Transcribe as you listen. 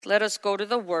Let us go to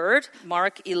the Word,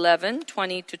 Mark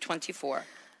 11:20-24.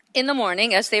 In the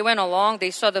morning, as they went along, they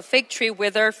saw the fig tree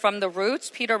withered from the roots.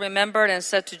 Peter remembered and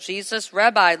said to Jesus,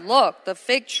 Rabbi, look, the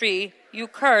fig tree you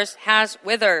cursed has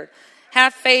withered.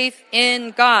 Have faith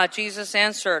in God. Jesus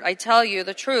answered, I tell you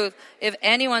the truth. If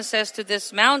anyone says to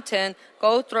this mountain,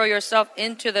 go throw yourself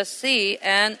into the sea,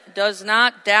 and does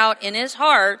not doubt in his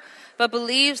heart, but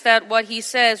believes that what he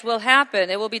says will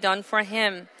happen, it will be done for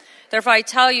him. Therefore, I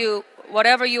tell you,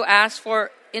 whatever you ask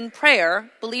for in prayer,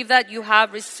 believe that you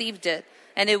have received it,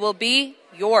 and it will be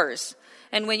yours.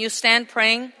 And when you stand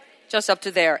praying, just up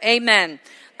to there. Amen.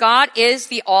 God is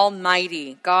the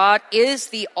Almighty. God is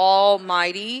the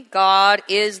Almighty. God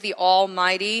is the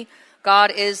Almighty.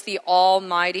 God is the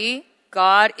Almighty.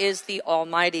 God is the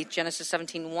Almighty. Genesis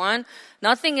 17:1.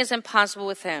 Nothing is impossible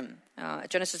with him.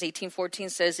 Genesis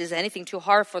 18:14 says, is anything too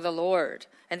hard for the Lord?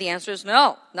 And the answer is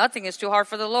no. Nothing is too hard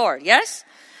for the Lord. Yes?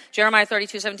 Jeremiah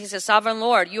 32:17 says, Sovereign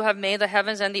Lord, you have made the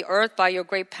heavens and the earth by your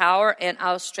great power and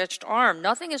outstretched arm.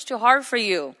 Nothing is too hard for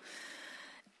you.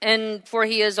 And for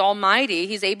he is almighty,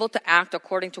 he's able to act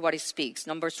according to what he speaks.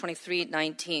 Numbers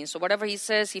 23:19. So whatever he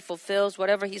says, he fulfills.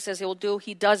 Whatever he says he will do,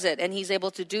 he does it. And he's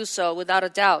able to do so without a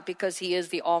doubt because he is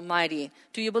the Almighty.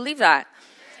 Do you believe that?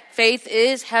 Faith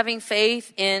is having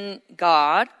faith in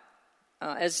God.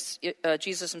 As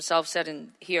Jesus himself said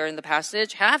here in the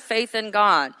passage, have faith in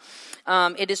God.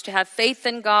 It is to have faith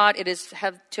in God. It is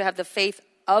to have the faith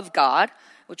of God,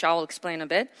 which I'll explain a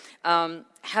bit.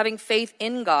 Having faith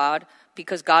in God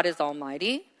because God is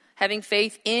Almighty. Having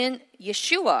faith in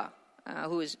Yeshua,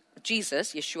 who is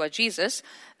Jesus, Yeshua, Jesus,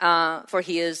 for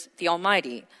he is the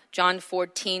Almighty. John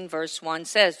 14, verse 1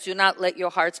 says, do not let your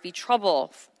hearts be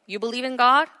troubled. You believe in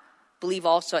God? Believe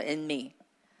also in me.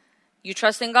 You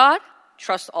trust in God?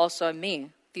 Trust also in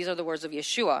me. These are the words of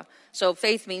Yeshua. So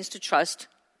faith means to trust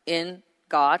in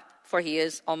God, for he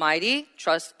is Almighty.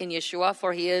 Trust in Yeshua,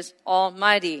 for he is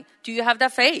Almighty. Do you have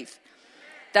that faith?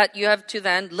 That you have to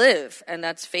then live. And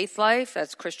that's faith life,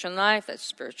 that's Christian life, that's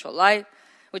spiritual life,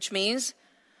 which means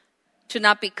to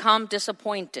not become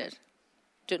disappointed,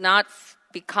 to not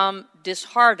become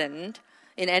disheartened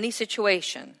in any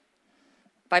situation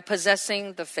by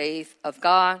possessing the faith of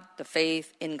God, the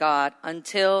faith in God,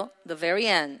 until the very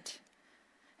end,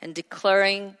 and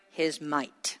declaring his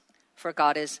might, for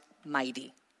God is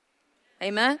mighty.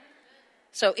 Amen?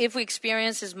 So if we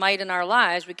experience his might in our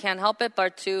lives, we can't help it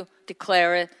but to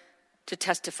declare it, to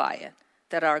testify it.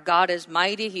 That our God is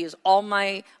mighty, he is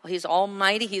almighty, he's the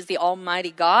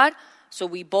Almighty God. So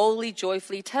we boldly,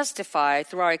 joyfully testify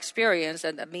through our experience,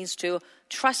 and that means to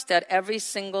trust that every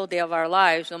single day of our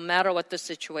lives, no matter what the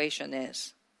situation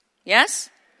is. Yes?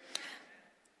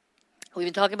 We've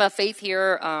been talking about faith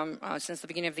here since the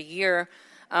beginning of the year.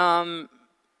 And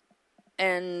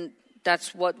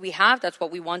that's what we have. That's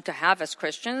what we want to have as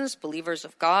Christians, believers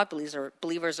of God,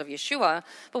 believers of Yeshua.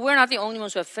 But we're not the only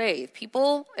ones who have faith.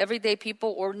 People, everyday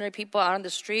people, ordinary people out on the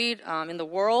street, in the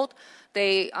world,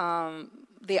 they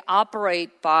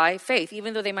operate by faith,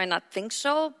 even though they might not think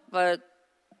so. But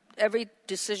every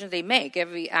decision they make,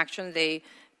 every action they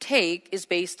take is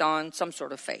based on some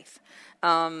sort of faith.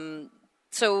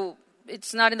 So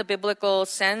it's not in the biblical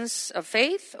sense of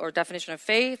faith or definition of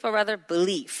faith, but rather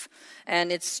belief.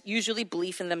 And it's usually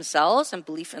belief in themselves and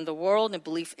belief in the world and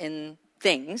belief in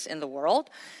things in the world.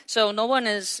 So no one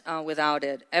is without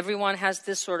it. Everyone has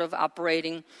this sort of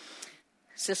operating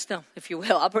system, if you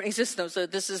will, operating system. So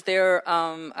this is their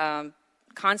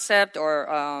concept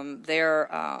or their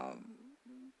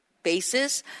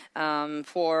basis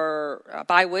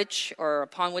by which or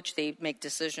upon which they make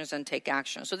decisions and take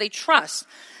action. So they trust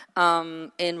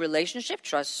in relationship,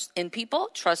 trust in people,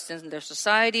 trust in their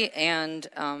society and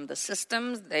the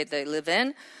systems they live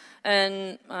in.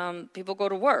 And people go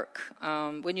to work.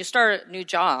 When you start a new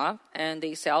job and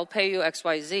they say, I'll pay you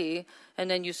XYZ, and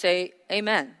then you say,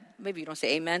 amen. Maybe you don't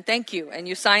say amen, thank you. And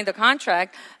you sign the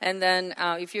contract. And then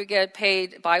if you get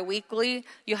paid biweekly,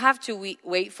 you have to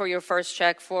wait for your first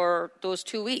check for those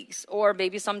 2 weeks. Or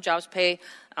maybe some jobs pay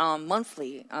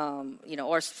monthly,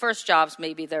 or first jobs,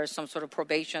 maybe there's some sort of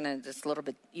probation and it's a little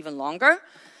bit even longer.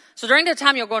 So during the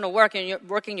time you're going to work and you're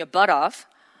working your butt off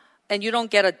and you don't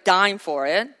get a dime for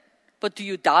it, but do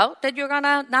you doubt that you're going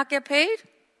to not get paid?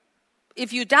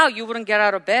 If you doubt, you wouldn't get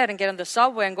out of bed and get on the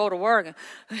subway and go to work.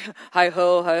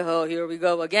 Hi-ho, here we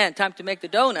go again. Time to make the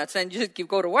donuts and just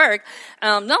go to work.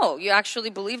 No, you actually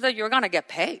believe that you're going to get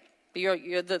paid.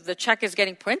 The check is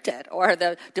getting printed or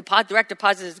the direct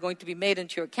deposit is going to be made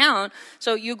into your account.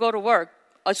 So you go to work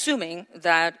assuming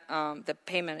that the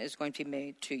payment is going to be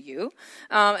made to you.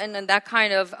 And then that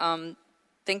kind of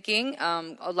thinking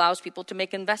allows people to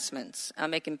make investments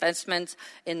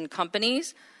in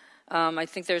companies. I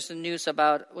think there's the news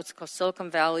about what's called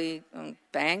Silicon Valley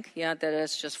Bank, that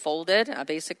has just folded,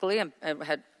 basically. And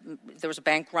there was a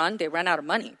bank run. They ran out of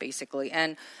money, basically.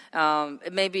 And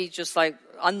it may be just like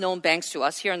unknown banks to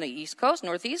us here in the East Coast,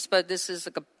 Northeast, but this is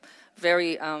like a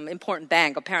very important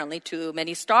bank, apparently, to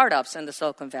many startups in the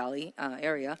Silicon Valley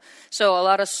area. So a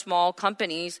lot of small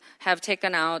companies have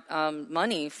taken out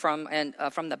money from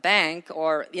the bank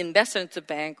or invested into the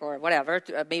bank or whatever,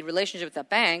 made relationship with the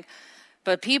bank.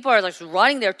 But people are like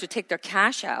running there to take their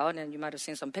cash out, and you might have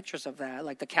seen some pictures of that,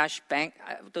 like the cash bank,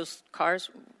 those cars,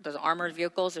 those armored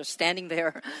vehicles, they're standing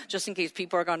there just in case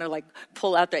people are going to like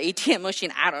pull out their ATM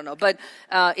machine. I don't know. But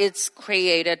it's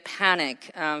created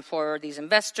panic for these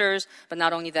investors, but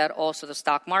not only that, also the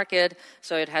stock market.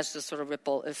 So it has this sort of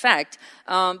ripple effect.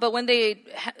 But when they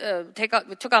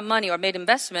took out money or made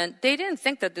investment, they didn't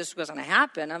think that this was going to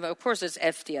happen. I mean, of course, it's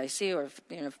FDIC or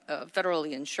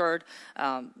federally insured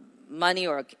money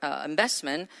or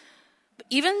investment.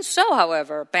 Even so,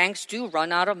 however, banks do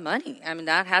run out of money. I mean,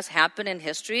 that has happened in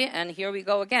history, and here we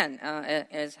go again.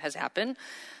 It has happened.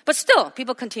 But still,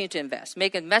 people continue to invest,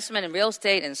 make investment in real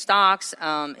estate, in stocks,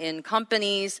 in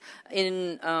companies,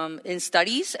 in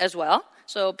studies as well.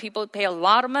 So people pay a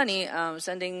lot of money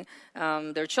sending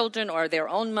their children or their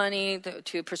own money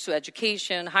to pursue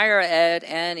education, higher ed,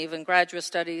 and even graduate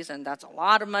studies. And that's a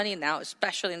lot of money now,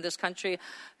 especially in this country,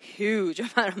 huge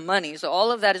amount of money. So all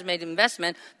of that is made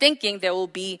investment, thinking there will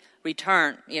be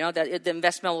return, that the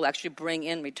investment will actually bring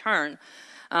in return.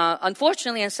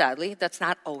 Unfortunately and sadly, that's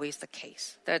not always the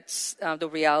case. That's the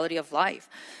reality of life.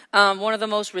 One of the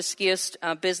most riskiest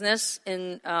business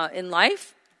in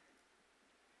life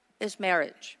is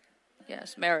marriage.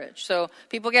 Yes, marriage. So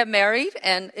people get married,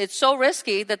 and it's so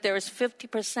risky that there is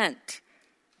 50%.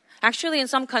 Actually, in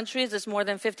some countries, it's more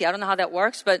than 50. I don't know how that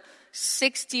works, but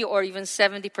 60 or even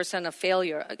 70% of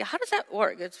failure. How does that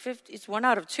work? It's 1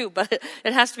 out of 2, but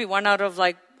it has to be 1 out of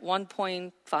like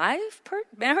 1.5 per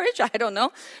marriage. I don't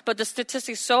know, but the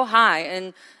statistic is so high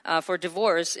and for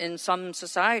divorce in some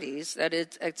societies that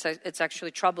it's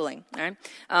actually troubling. Right?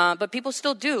 But people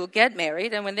still do get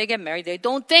married, and when they get married, they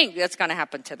don't think that's going to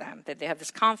happen to them. That they have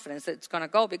this confidence that it's going to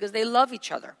go because they love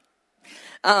each other.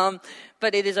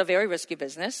 But it is a very risky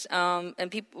business. And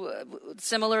people,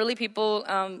 similarly, people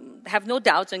have no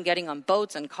doubts in getting on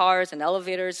boats and cars and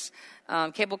elevators,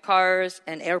 cable cars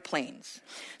and airplanes.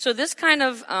 So this kind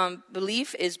of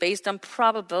belief is based on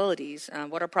probabilities.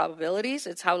 What are probabilities?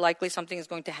 It's how likely something is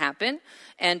going to happen.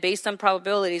 And based on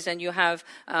probabilities, and you have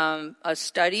a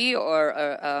study or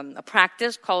a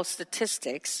practice called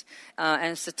statistics.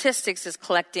 And statistics is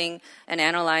collecting and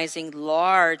analyzing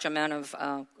large amount of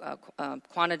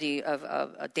quantity of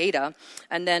data,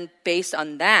 and then based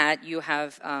on that, you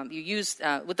use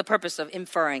with the purpose of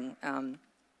inferring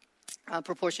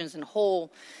proportions in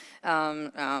whole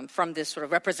from this sort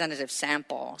of representative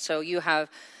sample. So you have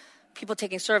people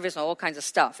taking surveys on all kinds of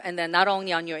stuff. And then not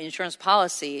only on your insurance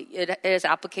policy, it is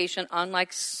application on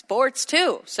like sports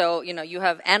too. So, you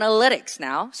have analytics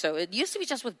now. So it used to be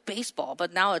just with baseball,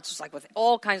 but now it's just like with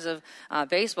all kinds of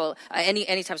baseball,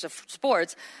 any types of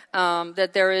sports,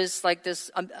 that there is like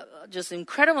this just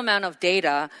incredible amount of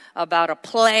data about a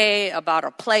play, about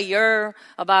a player,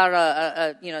 about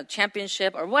a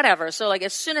championship or whatever. So like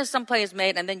as soon as some play is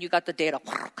made, and then you got the data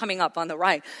coming up on the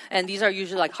right. And these are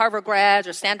usually like Harvard grads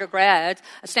or Stanford grads,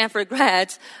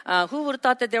 who would have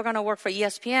thought that they're going to work for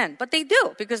ESPN? But they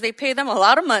do, because they pay them a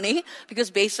lot of money, because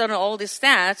based on all these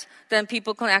stats, then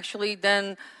people can actually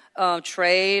then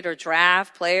trade or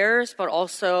draft players, but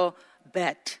also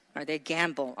bet, or they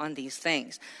gamble on these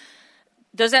things.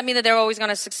 Does that mean that they're always going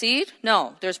to succeed?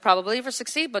 No. There's probability for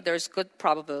succeed, but there's good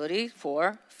probability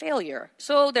for failure.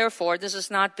 So therefore, this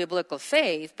is not biblical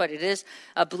faith, but it is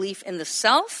a belief in the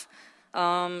self,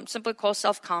 simply called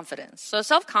self-confidence. So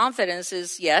self-confidence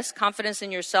is, yes, confidence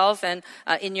in yourself and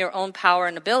in your own power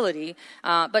and ability,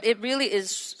 but it really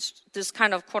is this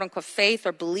kind of quote-unquote faith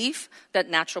or belief that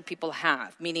natural people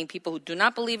have, meaning people who do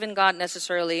not believe in God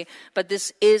necessarily, but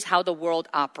this is how the world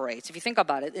operates. If you think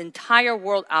about it, the entire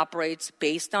world operates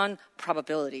based on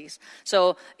probabilities.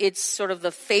 So it's sort of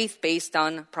the faith based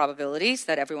on probabilities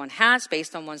that everyone has,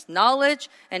 based on one's knowledge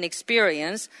and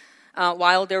experience.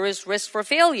 While there is risk for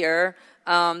failure,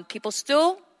 people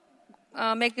still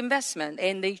make investment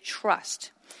and they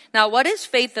trust. Now, what is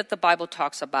faith that the Bible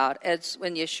talks about? It's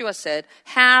when Yeshua said,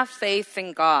 have faith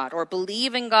in God, or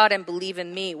believe in God and believe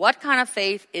in me. What kind of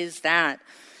faith is that?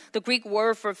 The Greek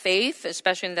word for faith,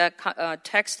 especially in that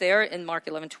text there in Mark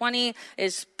 11:20,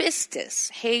 is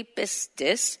pistis, hey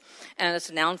pistis, and it's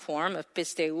a noun form of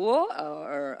pisteu,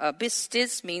 or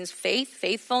pistis means faith,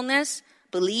 faithfulness,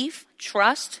 belief,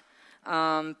 trust,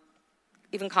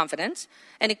 even confidence.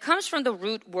 And it comes from the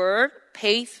root word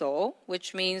peitho,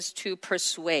 which means to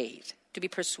persuade, to be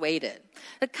persuaded.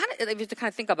 If you kind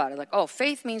of think about it, like, oh,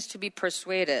 faith means to be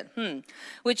persuaded,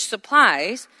 which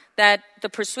supplies that the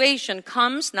persuasion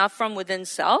comes not from within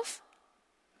self,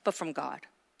 but from God.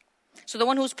 So the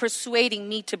one who's persuading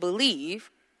me to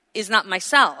believe is not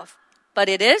myself, but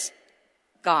it is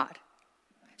God.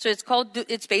 So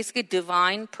it's basically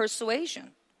divine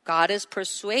persuasion. God is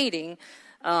persuading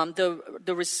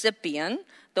the recipient,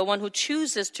 the one who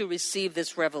chooses to receive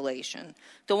this revelation,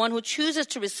 the one who chooses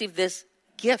to receive this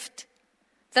gift.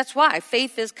 That's why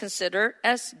faith is considered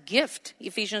as gift.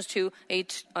 Ephesians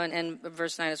 2:8 and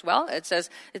verse 9 as well. It says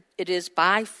it is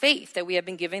by faith that we have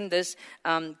been given this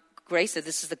grace, that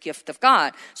this is the gift of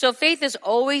God. So faith is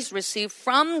always received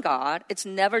from God. It's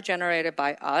never generated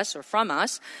by us or from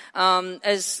us.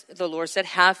 As the Lord said,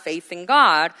 have faith in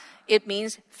God. It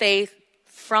means faith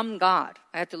from God.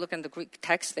 I have to look in the Greek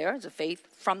text there. It's a faith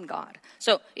from God.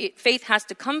 So faith has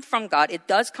to come from God. It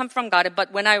does come from God.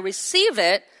 But when I receive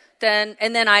it, then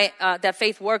that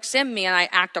faith works in me and I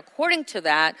act according to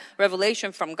that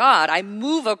revelation from God, I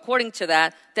move according to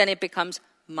that, then it becomes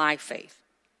my faith.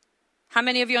 How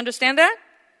many of you understand that?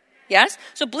 Yes?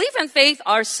 So belief and faith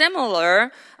are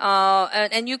similar,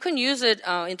 and you can use it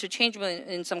interchangeably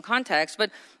in some contexts,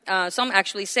 but some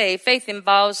actually say faith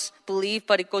involves belief,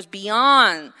 but it goes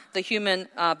beyond the human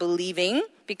believing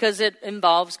because it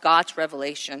involves God's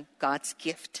revelation, God's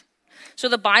gift. So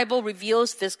the Bible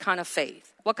reveals this kind of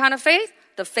faith. What kind of faith?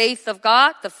 The faith of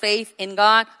God, the faith in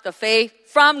God, the faith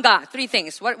from God. Three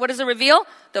things. What does it reveal?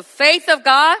 The faith of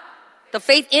God, the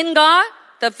faith in God,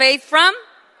 the faith from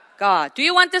God. Do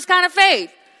you want this kind of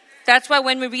faith? That's why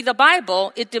when we read the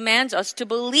Bible, it demands us to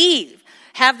believe.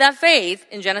 Have that faith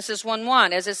in Genesis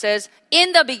 1:1, as it says,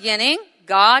 in the beginning,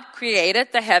 God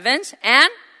created the heavens and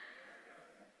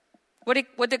what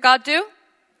did God do?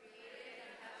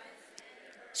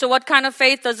 So what kind of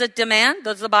faith does it demand?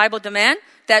 Does the Bible demand?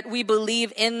 That we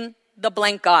believe in the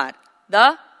blank God,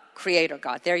 the Creator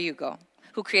God. There you go.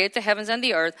 Who created the heavens and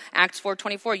the earth. Acts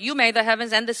 4:24. You made the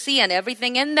heavens and the sea and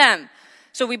everything in them.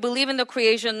 So we believe in the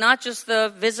creation, not just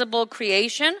the visible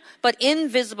creation, but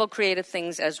invisible created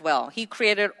things as well. He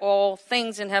created all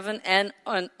things in heaven and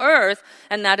on earth,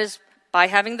 and that is by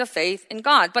having the faith in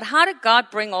God. But how did God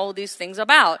bring all these things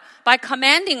about? By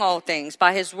commanding all things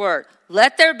by His word.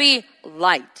 Let there be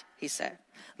light, He said.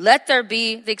 Let there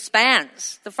be the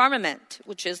expanse, the firmament,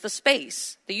 which is the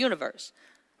space, the universe,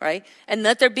 right? And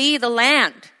let there be the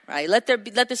land, right? Let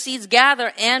the seeds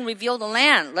gather and reveal the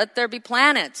land. Let there be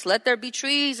planets. Let there be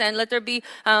trees, and let there be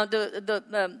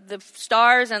the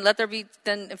stars, and let there be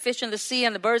then fish in the sea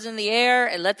and the birds in the air,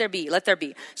 and let there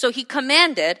be. So He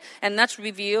commanded, and that's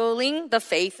revealing the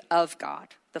faith of God,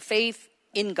 the faith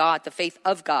in God, the faith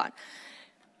of God.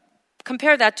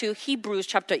 Compare that to Hebrews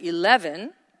chapter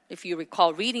 11. If you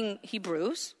recall reading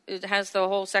Hebrews, it has the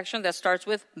whole section that starts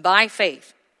with by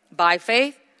faith, by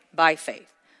faith, by faith.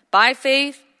 By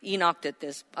faith, Enoch did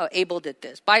this, Abel did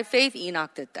this. By faith,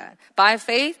 Enoch did that. By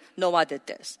faith, Noah did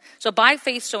this. So by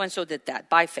faith, so-and-so did that,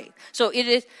 by faith. So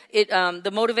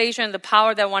the motivation, the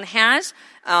power that one has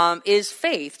is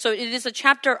faith. So it is a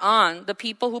chapter on the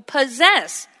people who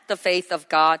possess the faith of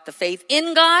God, the faith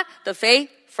in God, the faith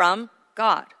from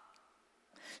God.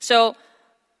 So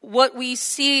what we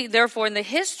see, therefore, in the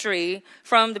history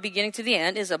from the beginning to the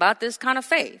end is about this kind of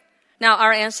faith. Now,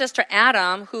 our ancestor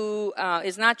Adam, who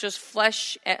is not just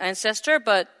flesh ancestor,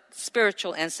 but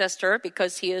spiritual ancestor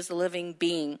because he is a living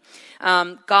being.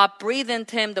 God breathed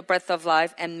into him the breath of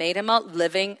life and made him a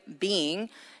living being,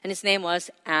 and his name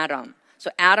was Adam. So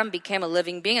Adam became a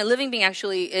living being. A living being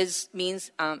actually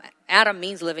Adam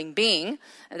means living being.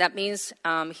 And that means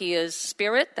he is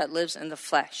spirit that lives in the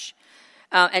flesh.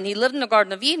 And he lived in the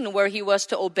Garden of Eden where he was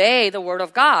to obey the word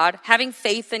of God, having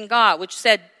faith in God, which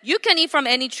said, you can eat from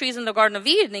any trees in the Garden of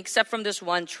Eden except from this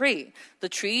one tree, the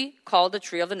tree called the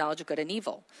tree of the knowledge of good and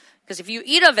evil. Because if you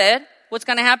eat of it, what's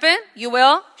going to happen? You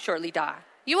will surely die.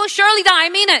 You will surely die. I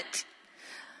mean it.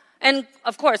 And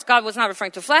of course, God was not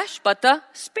referring to flesh, but the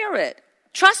spirit.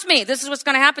 Trust me, this is what's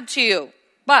going to happen to you.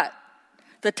 But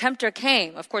the tempter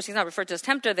came. Of course, he's not referred to as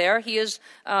tempter there. He is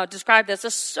described as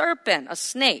a serpent, a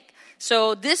snake.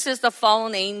 So this is the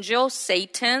fallen angel,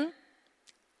 Satan,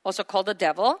 also called the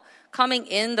devil, coming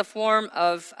in the form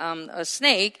of a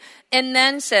snake, and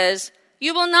then says,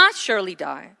 you will not surely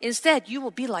die. Instead, you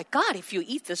will be like God if you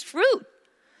eat this fruit.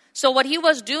 So what he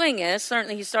was doing is,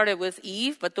 certainly he started with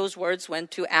Eve, but those words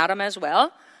went to Adam as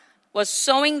well, was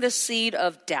sowing the seed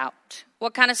of doubt.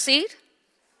 What kind of seed?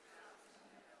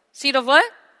 Seed of what?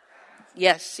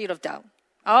 Yes, seed of doubt.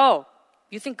 Oh,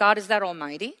 you think God is that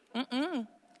almighty?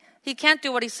 He can't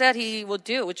do what he said he will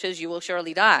do, which is you will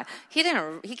surely die. He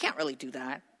can't really do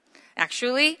that.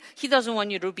 Actually, he doesn't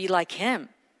want you to be like him.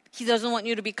 He doesn't want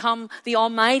you to become the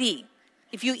almighty.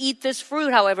 If you eat this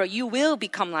fruit, however, you will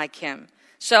become like him.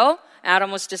 So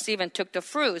Adam was deceived and took the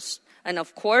fruits. And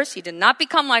of course, he did not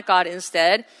become like God.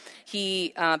 Instead,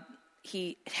 he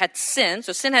had sinned.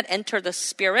 So sin had entered the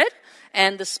spirit,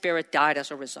 and the spirit died as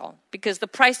a result. Because the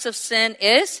price of sin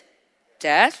is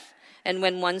death. And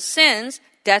when one sins,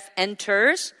 death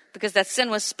enters. Because that sin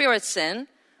was spirit sin,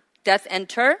 death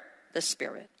entered the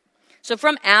spirit. So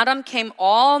from Adam came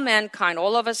all mankind,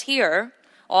 all of us here,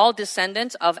 all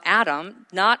descendants of Adam.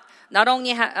 Not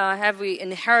only have we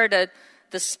inherited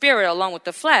the spirit along with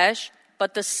the flesh,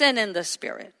 but the sin in the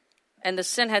spirit. And the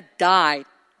sin had died.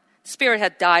 The spirit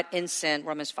had died in sin,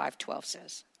 Romans 5:12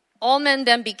 says. All men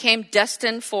then became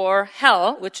destined for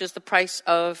hell, which is the price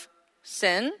of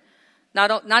sin.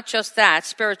 Not just that,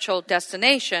 spiritual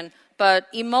destination, but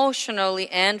emotionally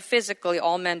and physically,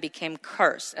 all men became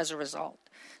cursed as a result.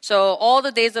 So all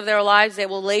the days of their lives, they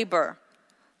will labor.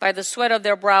 By the sweat of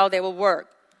their brow, they will work.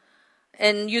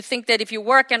 And you think that if you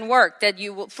work and work, that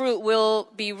fruit will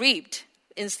be reaped.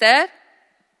 Instead,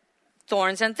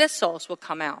 thorns and thistles will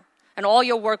come out. And all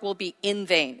your work will be in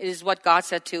vain. It is what God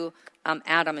said to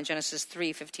Adam in Genesis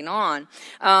 3:15 on.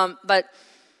 But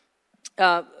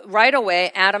right away,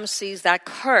 Adam sees that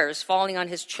curse falling on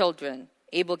his children.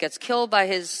 Abel gets killed by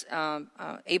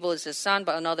Abel is his son,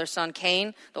 but another son,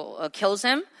 Cain, kills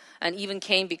him. And even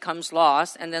Cain becomes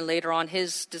lost. And then later on,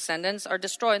 his descendants are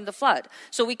destroyed in the flood.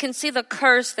 So we can see the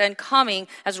curse then coming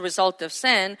as a result of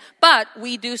sin. But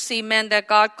we do see men that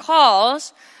God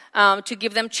calls to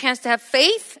give them chance to have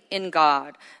faith in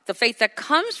God. The faith that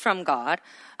comes from God.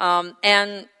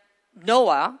 And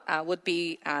Noah would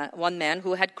be one man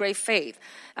who had great faith.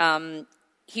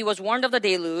 He was warned of the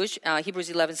deluge. Hebrews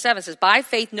 11:7 says, by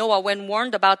faith Noah, when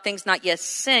warned about things not yet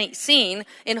seen,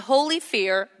 in holy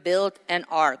fear built an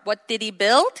ark. What did he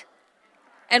build?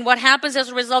 And what happens as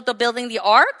a result of building the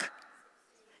ark?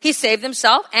 He saved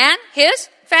himself and his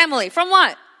family. From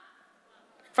what?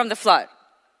 From the flood.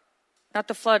 Not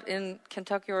the flood in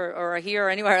Kentucky or here or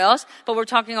anywhere else, but we're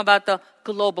talking about the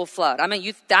global flood. I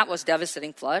mean, that was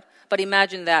devastating flood. But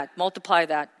imagine that, multiply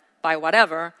that by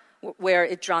whatever, where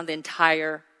it drowned the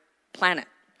entire planet.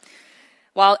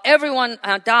 While everyone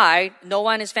died,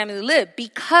 Noah and his family lived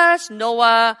because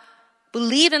Noah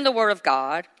believed in the word of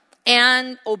God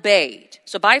and obeyed.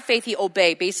 So by faith, he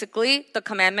obeyed basically the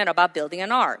commandment about building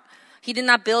an ark. He did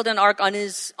not build an ark on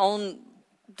his own,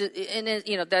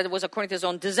 that was according to his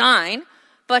own design,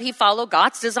 but he followed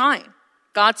God's design.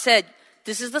 God said,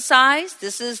 this is the size,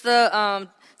 this is the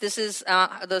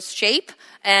shape,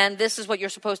 and this is what you're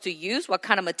supposed to use, what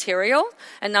kind of material.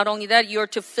 And not only that, you're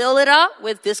to fill it up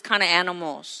with this kind of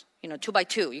animals, 2 by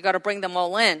 2. You got to bring them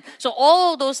all in. So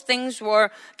all those things were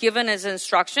given as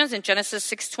instructions. And Genesis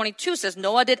 6:22 says,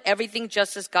 Noah did everything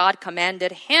just as God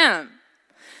commanded him.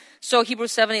 So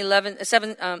Hebrews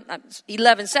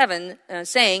 11:7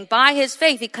 saying, by his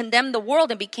faith he condemned the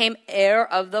world and became heir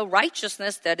of the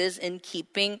righteousness that is in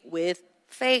keeping with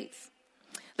faith.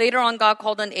 Later on, God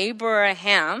called on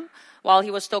Abraham while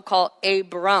he was still called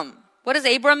Abram. What does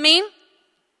Abram mean?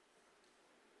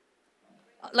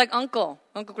 Like uncle,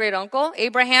 great uncle.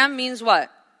 Abraham means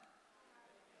what?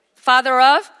 Father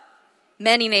of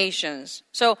many nations.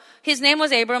 So his name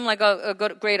was Abram, like a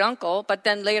good great uncle, but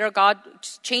then later God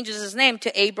changes his name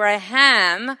to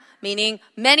Abraham, meaning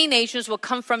many nations will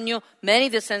come from you, many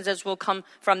descendants will come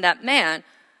from that man.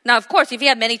 Now, of course, if he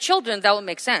had many children, that would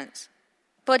make sense.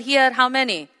 But he had how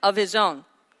many of his own?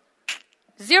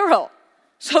 0.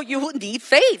 So you would need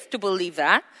faith to believe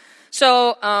that.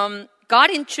 So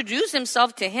God introduced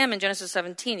himself to him in Genesis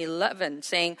 17:11,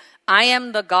 saying, I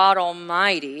am the God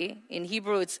Almighty. In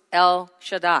Hebrew, it's El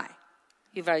Shaddai.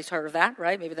 You've always heard of that,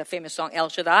 right? Maybe that famous song, El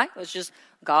Shaddai. It's just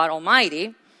God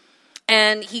Almighty.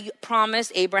 And he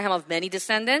promised Abraham of many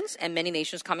descendants and many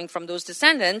nations coming from those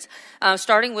descendants,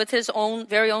 starting with his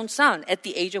very own son. At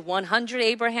the age of 100,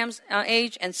 Abraham's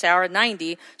age, and Sarah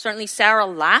 90. Certainly Sarah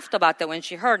laughed about that when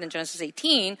she heard in Genesis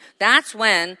 18. That's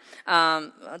when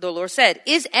the Lord said,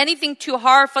 is anything too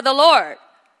hard for the Lord?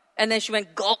 And then she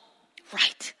went, go,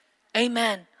 right,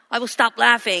 amen. I will stop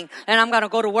laughing and I'm going to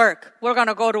go to work. We're going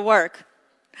to go to work.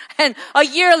 And a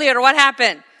year later, what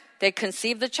happened? They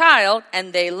conceived the child,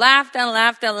 and they laughed and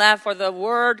laughed and laughed, for the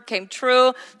word came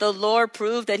true. The Lord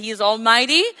proved that he is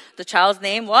almighty. The child's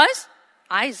name was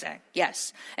Isaac,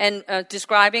 yes. And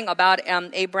describing about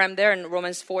Abraham there in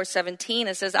Romans 4:17,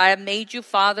 it says, I have made you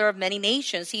father of many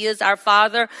nations. He is our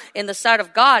father in the sight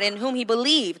of God, in whom he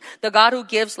believed, the God who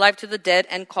gives life to the dead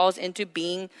and calls into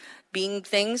being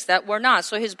things that were not.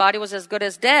 So his body was as good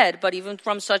as dead, but even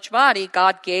from such body,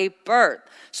 God gave birth.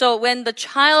 So when the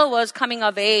child was coming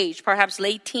of age, perhaps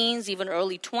late teens, even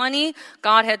early 20,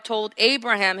 God had told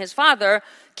Abraham, his father,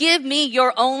 give me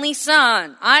your only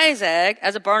son, Isaac,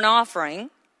 as a burnt offering.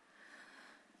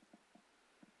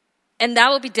 And that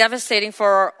will be devastating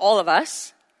for all of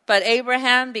us. But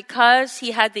Abraham, because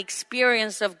he had the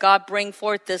experience of God bring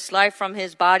forth this life from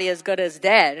his body as good as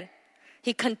dead,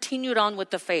 he continued on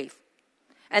with the faith.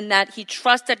 And that he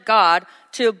trusted God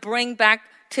to bring back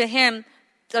to him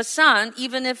the son,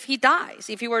 even if he dies,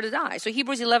 if he were to die. So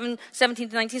Hebrews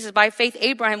 11:17-19 says, by faith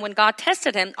Abraham, when God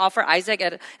tested him, offered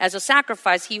Isaac as a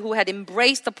sacrifice. He who had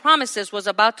embraced the promises was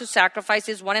about to sacrifice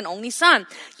his one and only son.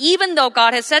 Even though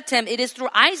God had said to him, it is through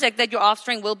Isaac that your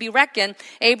offspring will be reckoned,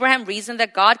 Abraham reasoned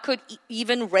that God could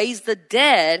even raise the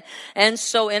dead. And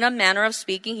so in a manner of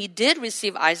speaking, he did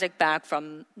receive Isaac back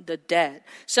from the dead.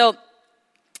 So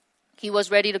he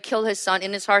was ready to kill his son.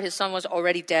 In his heart, his son was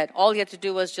already dead. All he had to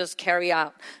do was just carry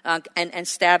out and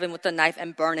stab him with the knife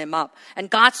and burn him up. And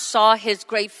God saw his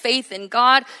great faith in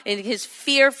God, in his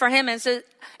fear for him, and said,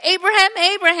 Abraham,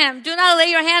 Abraham, do not lay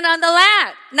your hand on the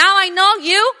lad. Now I know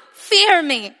you fear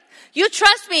me. You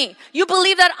trust me. You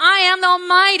believe that I am the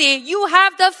Almighty. You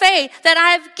have the faith that I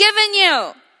have given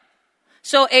you.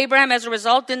 So Abraham, as a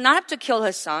result, did not have to kill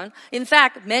his son. In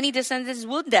fact, many descendants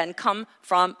would then come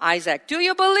from Isaac. Do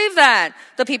you believe that?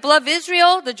 The people of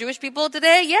Israel, the Jewish people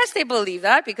today, yes, they believe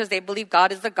that because they believe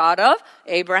God is the God of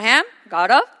Abraham,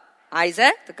 God of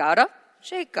Isaac, the God of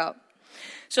Jacob.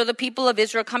 So the people of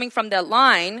Israel coming from that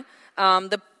line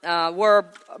were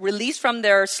released from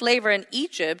their slavery in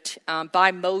Egypt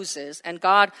by Moses. And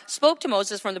God spoke to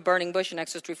Moses from the burning bush in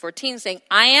Exodus 3:14, saying,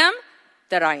 I am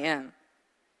that I am.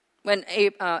 When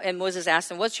and Moses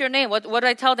asked him, what's your name? What did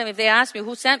I tell them if they asked me,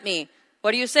 who sent me? What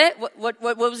do you say? What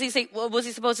was he say? What was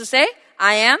he supposed to say?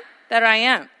 I am that I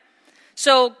am.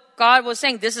 So God was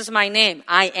saying, this is my name,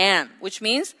 I am, which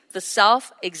means the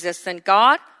self-existent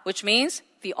God, which means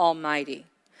the Almighty.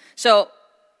 So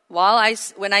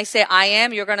when I say I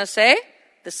am, you're going to say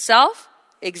the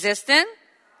self-existent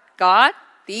God,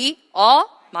 the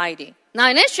Almighty. Now,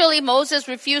 initially, Moses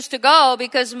refused to go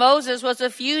because Moses was a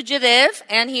fugitive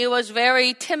and he was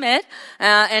very timid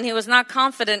and he was not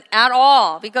confident at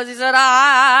all because he said,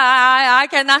 I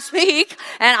cannot speak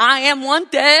and I am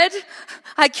wanted.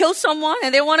 I killed someone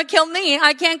and they want to kill me.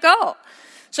 I can't go.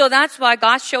 So that's why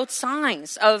God showed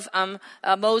signs of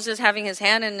Moses having his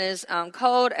hand in his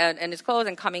coat and his clothes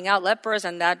and coming out leprous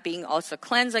and that being also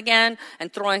cleansed again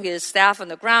and throwing his staff on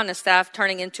the ground and staff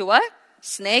turning into what?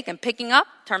 Snake and picking up,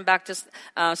 turn back to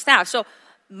staff. So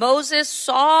Moses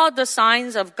saw the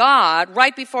signs of God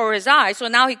right before his eyes, so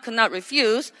now he could not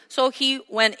refuse. So he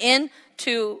went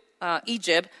into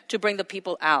Egypt to bring the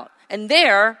people out. And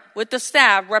there, with the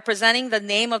staff representing the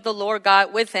name of the Lord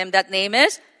God with him, that name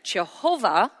is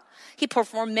Jehovah, he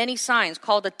performed many signs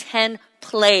called the 10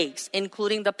 plagues,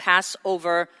 including the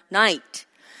Passover night.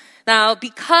 Now,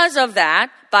 because of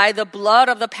that, by the blood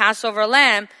of the Passover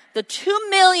lamb, the 2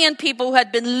 million people who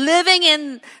had been living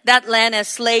in that land as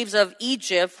slaves of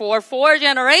Egypt for 4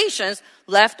 generations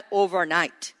left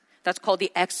overnight. That's called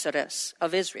the Exodus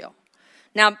of Israel.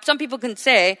 Now, some people can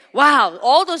say, wow,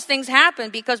 all those things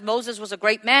happened because Moses was a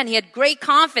great man. He had great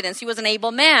confidence. He was an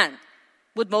able man.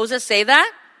 Would Moses say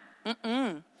that?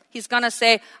 He's going to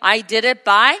say, I did it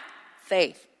by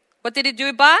faith. What did he do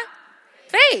it by?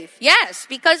 Faith, yes.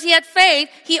 Because he had faith,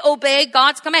 he obeyed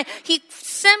God's command. He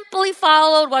simply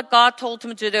followed what God told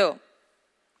him to do.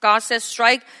 God says,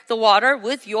 strike the water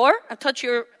with touch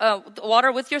your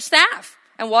water with your staff.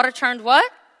 And water turned what?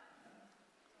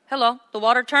 Hello, the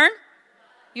water turned?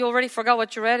 You already forgot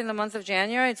what you read in the month of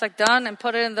January? It's like done and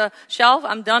put it in the shelf.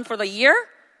 I'm done for the year.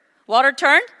 Water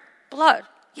turned blood.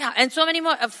 Yeah, and so many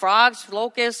more frogs,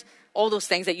 locusts, all those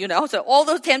things that you know. So all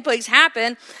those 10 plagues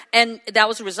happened, and that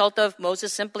was a result of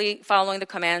Moses simply following the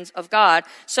commands of God.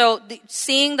 So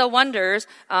seeing the wonders,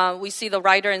 we see the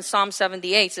writer in Psalm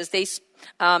 78 says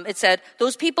it said,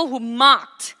 those people who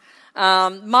mocked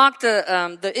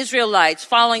the Israelites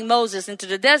following Moses into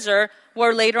the desert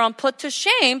were later on put to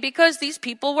shame because these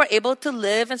people were able to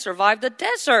live and survive the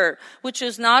desert, which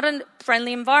is not a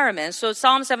friendly environment. So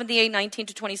Psalm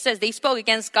 78:19-20 says, they spoke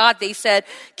against God. They said,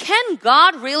 can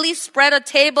God really spread a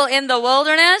table in the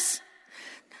wilderness?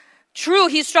 True,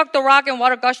 he struck the rock and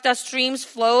water gushed out, streams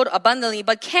flowed abundantly,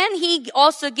 but can he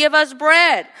also give us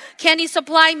bread? Can he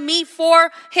supply meat for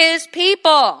his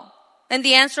people? And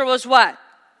the answer was what?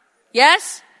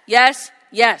 Yes, yes,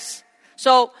 yes.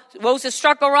 So Moses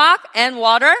struck a rock and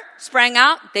water sprang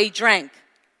out. They drank.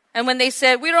 And when they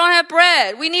said, we don't have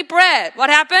bread, we need bread, what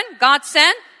happened? God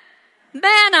sent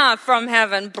manna from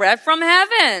heaven, bread from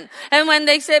heaven. And when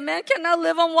they said, man cannot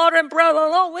live on water and bread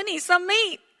alone, we need some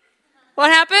meat. What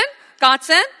happened? God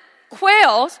sent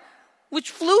quails,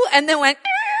 which flew and then went.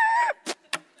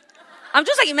 I'm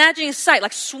just like imagining a sight,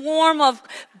 like swarm of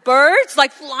birds,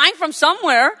 like flying from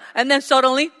somewhere, and then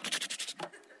suddenly,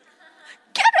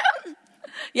 get him!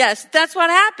 Yes, that's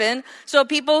what happened. So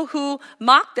people who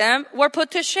mocked them were put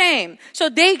to shame. So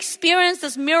they experienced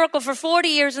this miracle for 40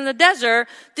 years in the desert.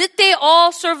 Did they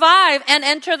all survive and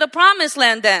enter the promised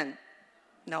land then?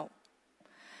 No.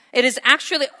 It is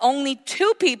actually only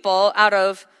 2 people out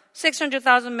of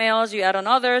 600,000 males. You add on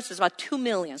others, it's about 2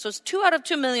 million. So it's 2 out of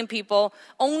 2 million people.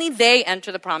 Only they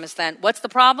enter the promised land. What's the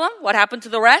problem? What happened to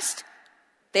the rest?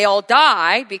 They all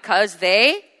died because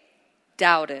they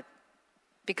doubted.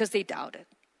 Because they doubted.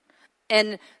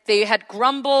 And they had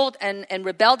grumbled and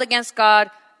rebelled against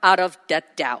God out of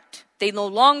that doubt. They no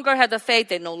longer had the faith.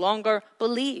 They no longer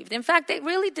believed. In fact, they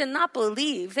really did not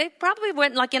believe. They probably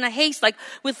went like in a haste, like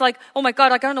with like, oh my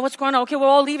God, like, I don't know what's going on. Okay, we're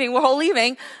all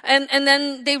leaving. And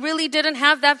then they really didn't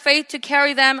have that faith to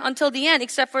carry them until the end,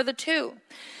 except for the 2.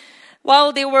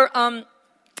 While they were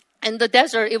in the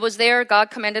desert, it was there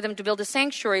God commanded them to build a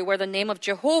sanctuary where the name of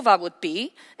Jehovah would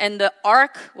be. And the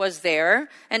ark was there.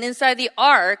 And inside the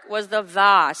ark was the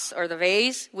vase or the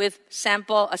vase with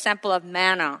a sample of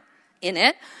manna in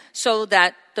it, so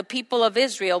that the people of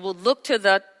Israel would look to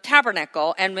the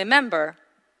tabernacle and remember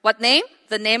what name?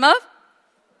 The name of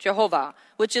Jehovah,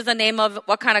 which is the name of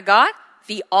what kind of God?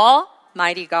 The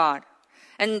Almighty God.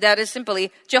 And that is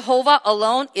simply Jehovah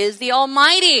alone is the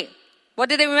Almighty. What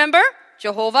did they remember?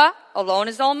 Jehovah alone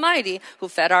is Almighty, who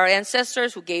fed our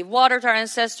ancestors, who gave water to our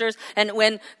ancestors. And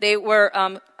when they were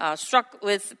struck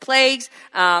with plagues,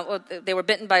 they were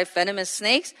bitten by venomous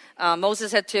snakes,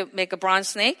 Moses had to make a bronze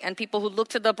snake, and people who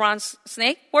looked to the bronze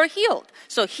snake were healed.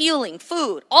 So healing,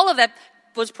 food, all of that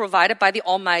was provided by the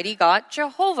Almighty God,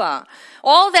 Jehovah.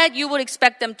 All that you would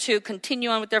expect them to continue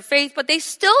on with their faith, but they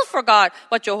still forgot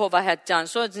what Jehovah had done.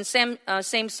 So it's in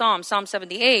same Psalm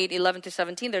 78, 11 to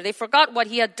 17 there. They forgot what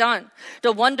he had done,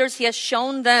 the wonders he has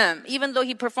shown them. Even though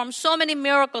he performed so many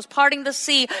miracles, parting the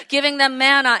sea, giving them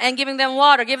manna and giving them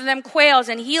water, giving them quails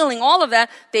and healing, all of that,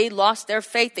 they lost their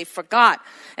faith. They forgot.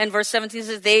 And verse 17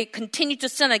 says they continued to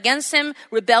sin against him,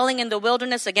 rebelling in the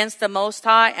wilderness against the Most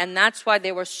High. And that's why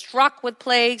they were struck with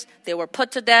plagues. They were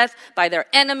put to death by their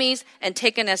enemies and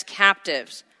taken as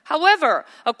captives. However,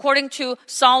 according to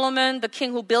Solomon, the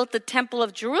king who built the temple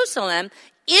of Jerusalem,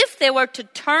 if they were to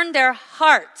turn their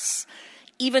hearts,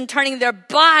 even turning their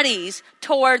bodies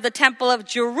toward the temple of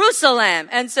Jerusalem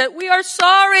and said, we are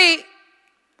sorry.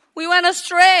 We went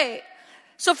astray.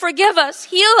 So forgive us,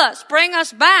 heal us, bring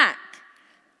us back.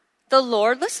 The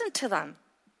Lord listened to them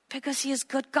because he is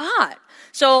good God.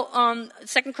 So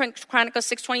 2 Chronicles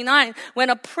 6:29, when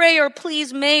a prayer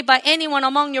please made by anyone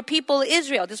among your people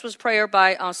Israel, this was prayer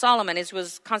by Solomon, it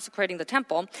was consecrating the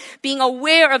temple, being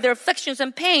aware of their afflictions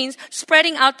and pains,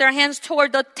 spreading out their hands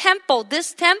toward the temple,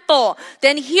 this temple,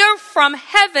 then hear from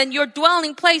heaven your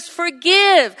dwelling place,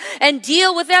 forgive and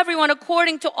deal with everyone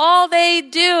according to all they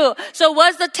do. So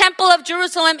was the temple of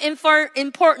Jerusalem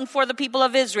important for the people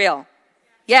of Israel?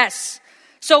 Yes.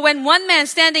 So when one man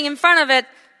standing in front of it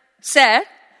said,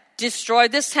 destroy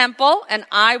this temple and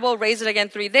I will raise it again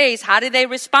 3 days, how did they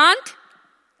respond?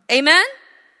 Amen?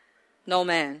 No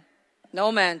man.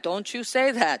 No man. Don't you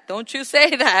say that. Don't you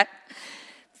say that.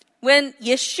 When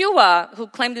Yeshua, who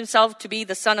claimed himself to be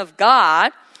the Son of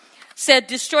God, said,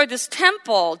 destroy this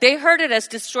temple, they heard it as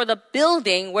destroy the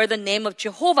building where the name of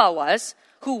Jehovah was,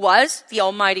 who was the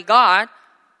Almighty God,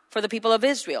 for the people of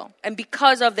Israel. And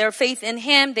because of their faith in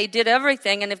him, they did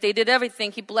everything. And if they did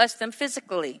everything, he blessed them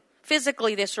physically.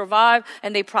 Physically, they survived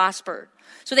and they prospered.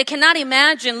 So they cannot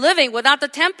imagine living without the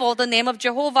temple, the name of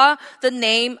Jehovah, the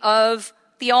name of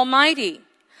the Almighty.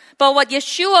 But what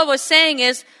Yeshua was saying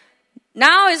is,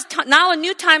 now a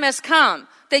new time has come,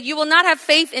 that you will not have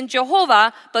faith in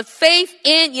Jehovah, but faith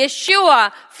in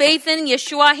Yeshua, faith in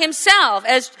Yeshua himself.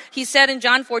 As he said in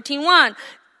John 14:1,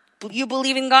 you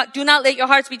believe in God. Do not let your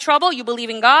hearts be troubled. You believe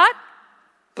in God.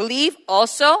 Believe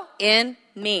also in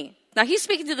me. Now he's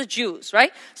speaking to the Jews,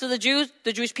 right? So the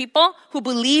Jewish people who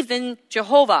believed in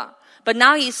Jehovah. But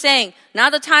now he's saying, now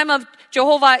the time of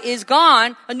Jehovah is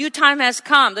gone, a new time has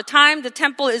come. The time the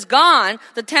temple is gone,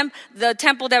 the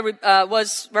temple that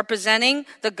was representing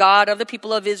the God of the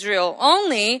people of Israel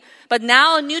only, but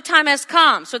now a new time has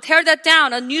come. So tear that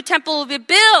down, a new temple will be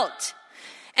built.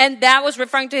 And that was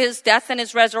referring to his death and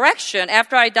his resurrection.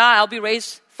 After I die, I'll be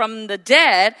raised from the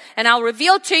dead, and I'll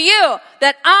reveal to you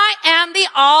that I am the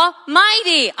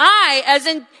Almighty. I, as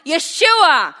in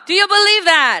Yeshua. Do you believe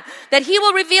that? That he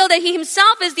will reveal that he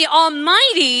himself is the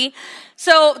Almighty.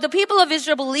 So the people of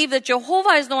Israel believe that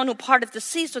Jehovah is the one who parted the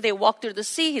sea. So they walked through the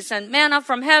sea. He sent manna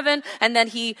from heaven. And then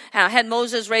he had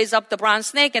Moses raise up the bronze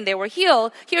snake and they were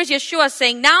healed. Here's Yeshua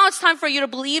saying, now it's time for you to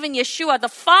believe in Yeshua, the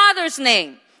Father's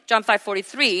name. John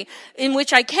 5:43, in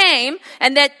which I came,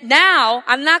 and that now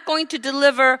I'm not going to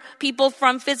deliver people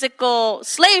from physical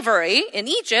slavery in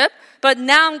Egypt, but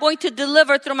now I'm going to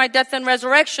deliver through my death and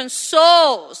resurrection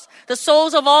souls, the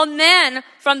souls of all men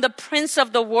from the prince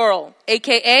of the world,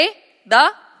 aka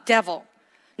the devil.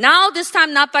 Now this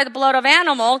time not by the blood of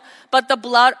animal, but the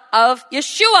blood of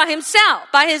Yeshua himself.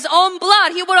 By his own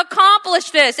blood, he would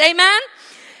accomplish this. Amen?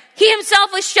 He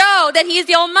himself will show that he is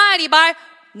the Almighty by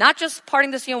not just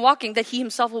parting the sea and walking, that he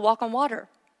himself will walk on water.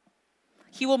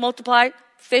 He will multiply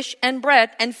fish and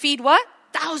bread and feed what?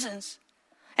 Thousands.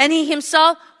 And he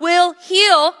himself will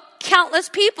heal countless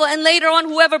people. And later on,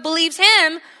 whoever believes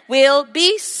him will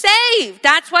be saved.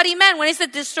 That's what he meant when he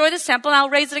said, destroy the temple and I'll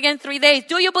raise it again in 3 days.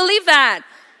 Do you believe that?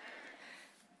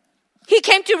 He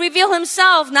came to reveal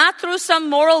himself not through some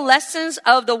moral lessons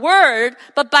of the word,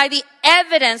 but by the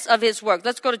evidence of his work.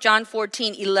 Let's go to John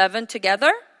 14:11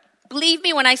 together. Believe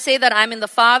me when I say that I'm in the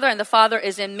Father and the Father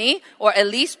is in me, or at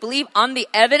least believe on the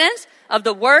evidence of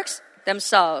the works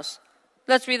themselves.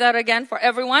 Let's read that again for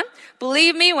everyone.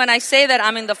 Believe me when I say that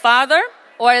I'm in the Father,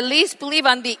 or at least believe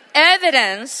on the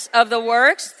evidence of the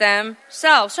works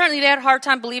themselves. Certainly they had a hard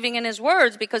time believing in his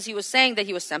words because he was saying that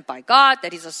he was sent by God,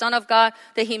 that he's a son of God,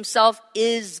 that he himself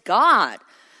is God.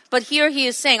 But here he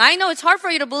is saying, I know it's hard for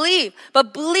you to believe,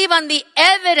 but believe on the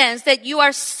evidence that you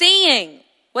are seeing.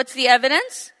 What's the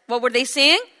evidence? What were they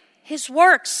seeing? His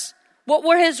works. What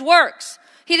were his works?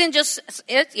 He didn't just,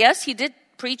 yes, he did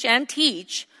preach and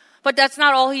teach, but that's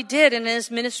not all he did in his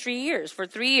ministry years. For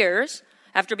 3 years,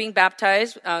 after being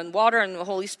baptized in water and the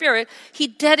Holy Spirit, he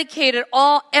dedicated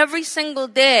every single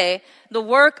day the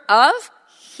work of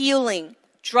healing,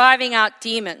 driving out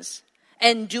demons,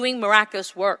 and doing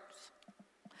miraculous works.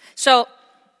 So,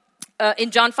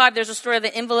 in John 5, there's a story of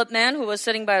an invalid man who was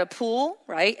sitting by a pool,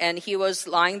 right? And he was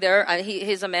lying there.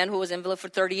 He's a man who was invalid for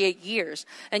 38 years.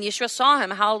 And Yeshua saw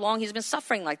him, how long he's been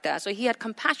suffering like that. So he had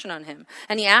compassion on him.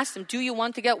 And he asked him, do you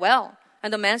want to get well?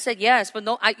 And the man said, yes, but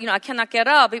no, I cannot get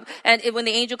up. And when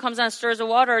the angel comes out and stirs the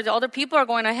water, the other people are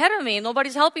going ahead of me.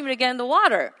 Nobody's helping me to get in the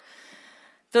water.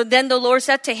 So then the Lord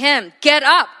said to him, get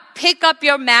up, pick up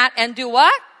your mat and do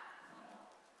what?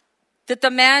 Did the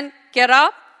man get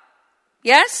up?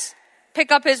 Yes? Pick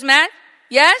up his mat?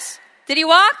 Yes? Did he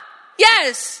walk?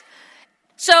 Yes.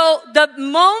 So the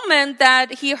moment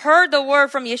that he heard the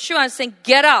word from Yeshua saying,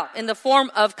 get up in the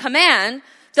form of command,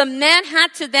 the man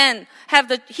had to then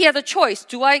he had the choice.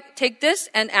 Do I take this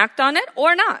and act on it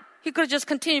or not? He could have just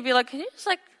continued to be like, can you just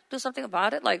do something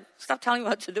about it? Stop telling me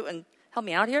what to do and help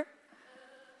me out here.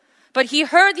 But he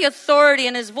heard the authority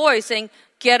in his voice saying,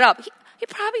 get up. He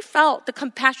probably felt the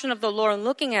compassion of the Lord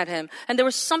looking at him. And there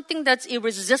was something that's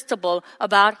irresistible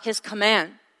about his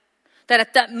command. That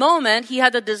at that moment, he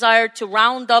had the desire to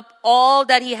round up all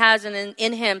that he has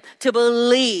in him to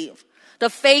believe.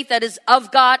 The faith that is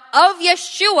of God, of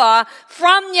Yeshua,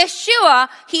 from Yeshua,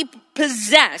 he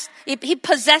possessed. He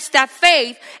possessed that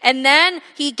faith. And then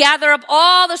he gathered up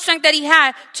all the strength that he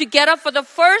had to get up for the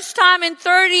first time in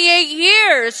 38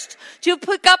 years to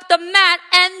pick up the mat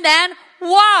and then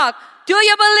walk. Do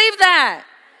you believe that?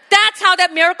 That's how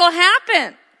that miracle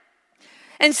happened.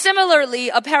 And similarly,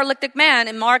 a paralytic man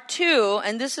in Mark 2,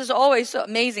 and this is always so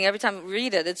amazing every time we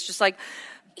read it, it's just like,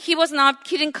 he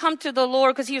didn't come to the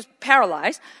Lord because he was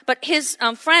paralyzed, but his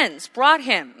friends brought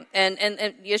him, and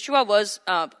Yeshua was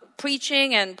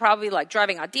preaching and probably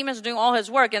driving out demons, doing all his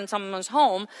work in someone's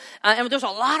home, and there's a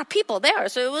lot of people there,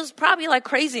 so it was probably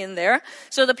crazy in there.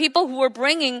 So the people who were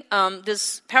bringing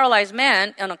this paralyzed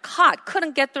man on a cot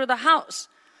couldn't get through the house.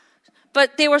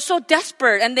 But they were so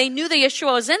desperate, and they knew that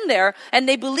Yeshua was in there, and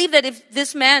they believed that if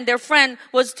this man, their friend,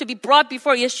 was to be brought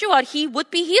before Yeshua, he would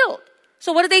be healed.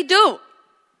 So what did they do?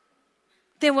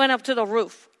 They went up to the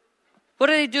roof. What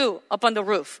did they do up on the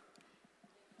roof?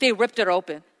 They ripped it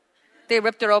open. They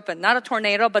ripped it open. Not a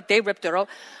tornado, but they ripped it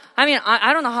open. I mean,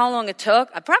 I don't know how long it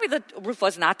took. Probably the roof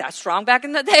was not that strong back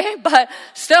in the day, but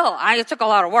still, it took a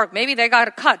lot of work. Maybe they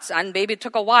got cuts and maybe it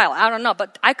took a while. I don't know,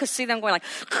 but I could see them going like,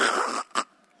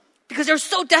 because they're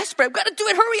so desperate. We've got to do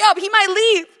it. Hurry up. He might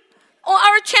leave. Oh,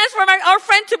 our chance for our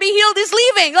friend to be healed is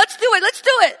leaving. Let's do it. Let's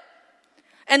do it.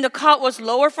 And the cot was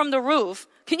lower from the roof.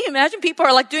 Can you imagine? People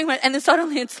are like doing it, and then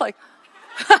suddenly it's like,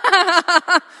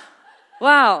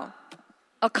 wow,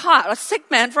 a cot, a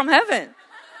sick man from heaven.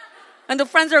 And the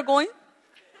friends are going,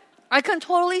 I can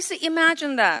totally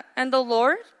imagine that. And the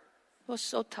Lord was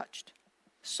so touched,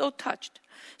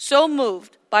 so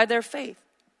moved by their faith.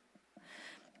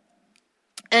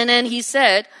 And then he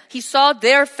said, he saw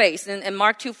their faith. And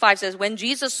Mark 2:5 says, when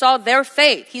Jesus saw their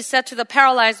faith, he said to the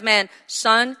paralyzed man,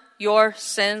 son, your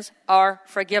sins are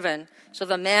forgiven. So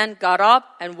the man got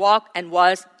up and walked and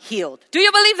was healed. Do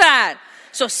you believe that?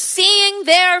 So seeing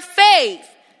their faith,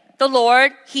 the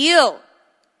Lord healed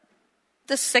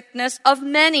the sickness of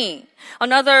many.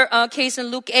 Another case in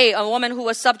Luke 8, a woman who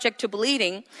was subject to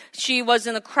bleeding. She was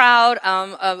in a crowd,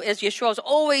 as Yeshua was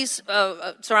always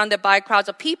surrounded by crowds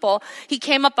of people. He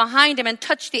came up behind him and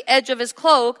touched the edge of his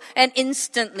cloak, and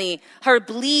instantly her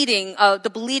bleeding,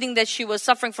 the bleeding that she was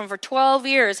suffering from for 12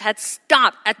 years had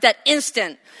stopped at that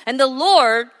instant. And the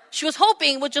Lord, she was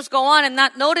hoping, would just go on and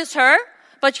not notice her,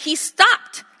 but he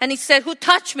stopped and he said, who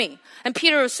touched me? And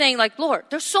Peter was saying like, Lord,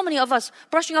 there's so many of us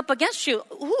brushing up against you.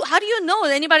 How do you know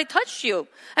that anybody touched you?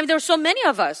 I mean, there were so many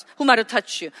of us who might have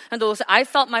touched you. And the Lord said, I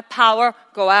felt my power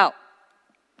go out.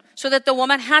 So that the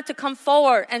woman had to come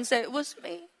forward and say, it was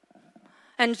me.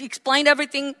 And he explained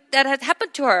everything that had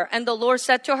happened to her. And the Lord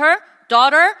said to her,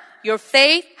 daughter, your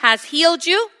faith has healed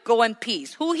you. Go in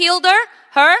peace. Who healed her?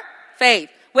 Her faith.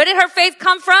 Where did her faith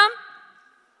come from?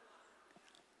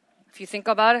 If you think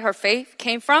about it, her faith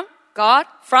came from God,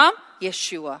 from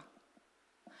Yeshua.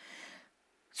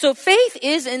 So faith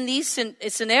is in these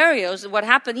scenarios. What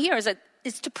happened here is that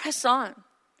it's to press on.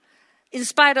 In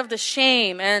spite of the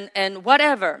shame and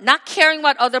whatever. Not caring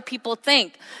what other people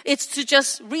think. It's to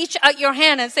just reach out your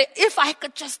hand and say, if I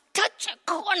could just touch a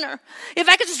corner. If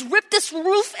I could just rip this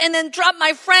roof and then drop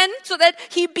my friend so that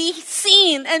he be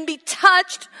seen and be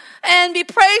touched and be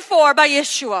prayed for by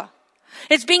Yeshua.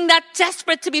 It's being that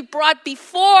desperate to be brought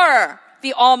before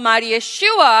the Almighty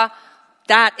Yeshua.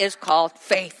 That is called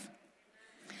faith.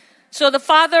 So the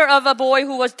father of a boy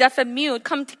who was deaf and mute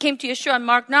came to Yeshua in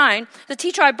Mark 9. The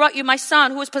teacher, I brought you my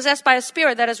son who is possessed by a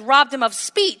spirit that has robbed him of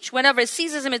speech. Whenever it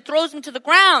seizes him, it throws him to the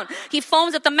ground. He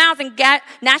foams at the mouth and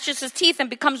gnashes his teeth and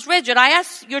becomes rigid. I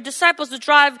asked your disciples to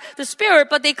drive the spirit,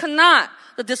 but they could not.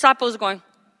 The disciples are going.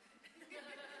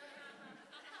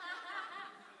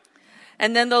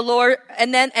 And then the Lord,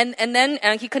 and then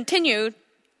he continued,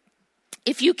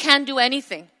 if you can do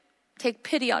anything, take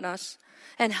pity on us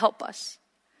and help us.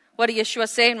 What did Yeshua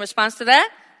say in response to that?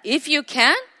 If you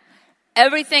can,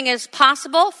 everything is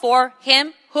possible for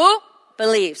him who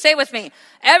believes. Say it with me.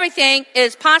 Everything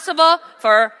is possible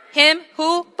for him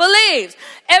who believes.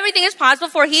 Everything is possible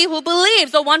for he who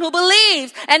believes, the one who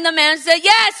believes. And the man said,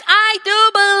 yes, I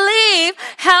do believe.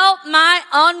 Help my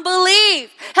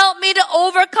unbelief. Help me to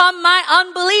overcome my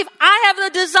unbelief. I have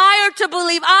the desire to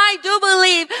believe. I do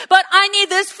believe, but I need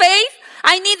this faith.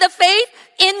 I need the faith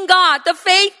in God, the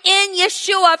faith in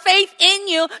Yeshua, faith in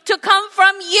you to come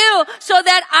from you so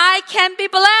that I can be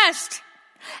blessed.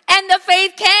 And the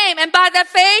faith came, and by the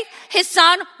faith, his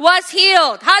son was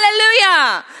healed.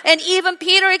 Hallelujah! And even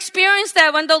Peter experienced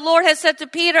that when the Lord had said to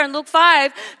Peter in Luke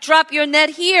 5, drop your net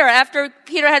here, after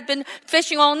Peter had been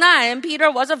fishing all night. And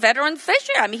Peter was a veteran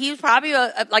fisher. I mean, he was probably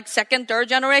like second, third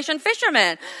generation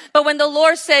fisherman. But when the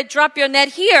Lord said, drop your net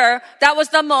here, that was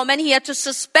the moment he had to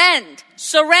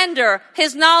surrender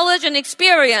his knowledge and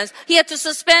experience. He had to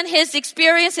suspend his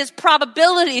experience, his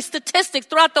probability, statistics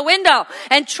throughout the window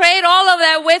and trade all of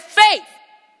that with faith.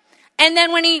 And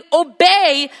then when he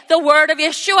obeyed the word of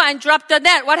Yeshua and dropped the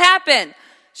net, what happened?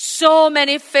 So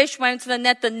many fish went into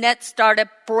the net started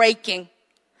breaking.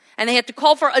 And they had to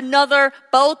call for another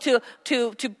boat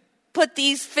to put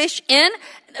these fish in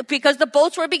because the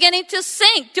boats were beginning to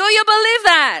sink. Do you believe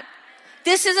that?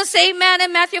 This is the same man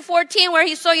in Matthew 14 where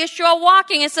he saw Yeshua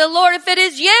walking and said, Lord, if it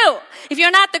is you, if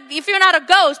you're not a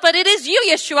ghost, but it is you,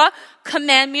 Yeshua,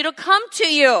 command me to come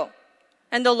to you.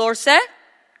 And the Lord said,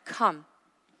 come.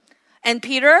 And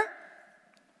Peter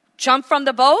jumped from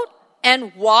the boat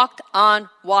and walked on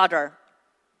water.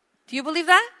 Do you believe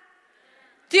that?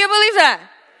 Do you believe that?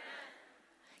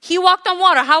 He walked on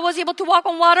water. How was he able to walk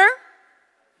on water?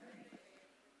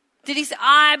 Did he say,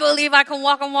 I believe I can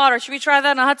walk on water? Should we try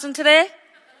that in Hudson today?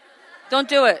 Don't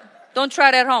do it. Don't try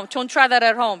that at home. Don't try that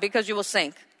at home because you will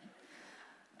sink.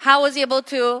 How was he able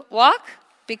to walk?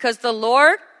 Because the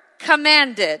Lord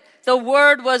commanded. The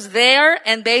word was there,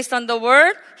 and based on the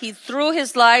word, he threw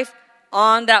his life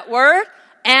on that word,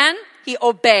 and he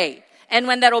obeyed. And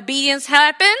when that obedience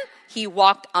happened, he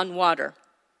walked on water.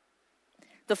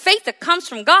 The faith that comes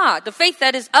from God, the faith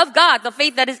that is of God, the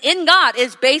faith that is in God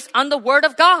is based on the word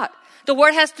of God. The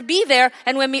word has to be there,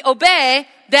 and when we obey,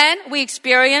 then we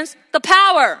experience the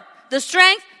power, the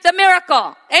strength, the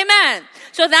miracle. Amen.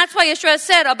 So that's why Yeshua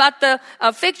said about the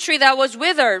fig tree that was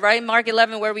withered, right? Mark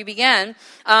 11, where we began.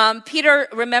 Peter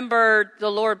remembered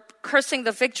the Lord cursing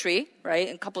the fig tree,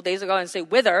 right? A couple days ago and say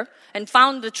wither, and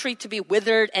found the tree to be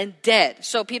withered and dead.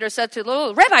 So Peter said to the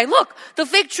Lord, Rabbi, look, the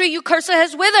fig tree you cursed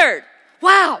has withered.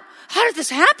 Wow, how did this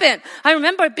happen? I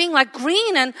remember it being like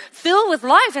green and filled with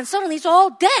life, and suddenly it's all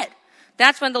dead.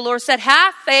 That's when the Lord said,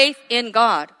 have faith in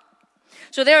God.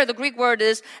 So there, the Greek word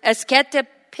is eskete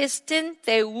pistin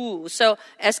theou. So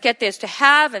eskete is to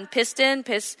have, and pistin,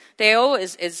 pisteo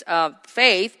is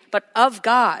faith, but of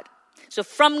God. So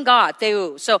from God,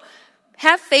 theou. So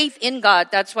have faith in God.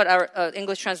 That's what our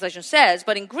English translation says.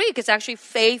 But in Greek, it's actually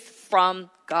faith from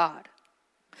God.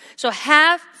 So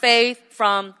have faith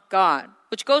from God,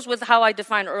 which goes with how I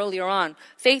defined earlier on.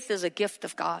 Faith is a gift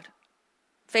of God.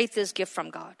 Faith is gift from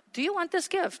God. Do you want this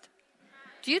gift?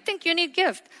 Do you think you need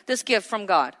this gift from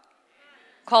God?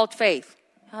 Called faith.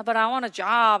 But I want a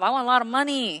job. I want a lot of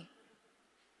money.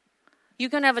 You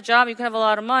can have a job. You can have a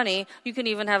lot of money. You can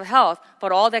even have health.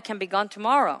 But all that can be gone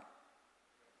tomorrow.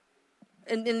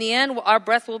 In the end, our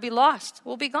breath will be lost.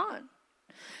 Will be gone.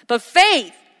 But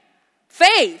faith,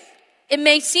 it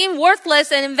may seem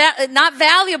worthless and not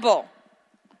valuable.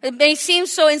 It may seem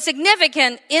so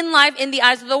insignificant in life in the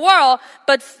eyes of the world,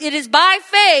 but it is by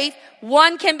faith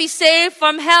one can be saved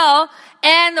from hell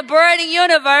and the burning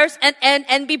universe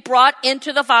and be brought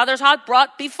into the Father's heart,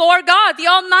 brought before God, the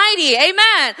Almighty.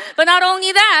 Amen. But not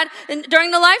only that, during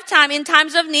the lifetime, in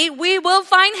times of need, we will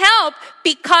find help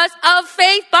because of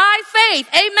faith by faith.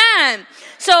 Amen.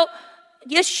 So,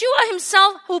 Yeshua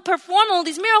himself who performed all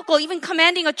these miracles, even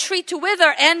commanding a tree to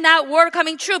wither, and that word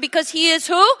coming true because he is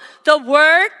who? The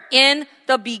Word in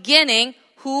the beginning,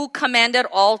 who commanded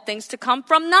all things to come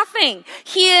from nothing.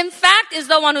 He in fact is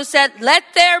the one who said, let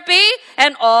there be,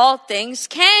 and all things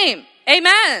came.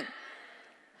 Amen.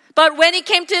 But when he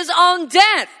came to his own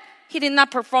death, he did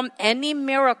not perform any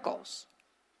miracles.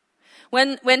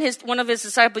 When one of his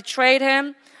disciples betrayed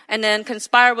him, and then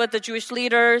conspired with the Jewish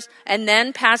leaders, and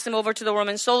then passed him over to the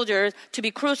Roman soldiers to be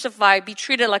crucified, be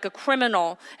treated like a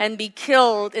criminal, and be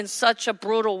killed in such a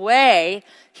brutal way,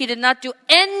 he did not do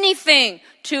anything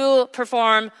to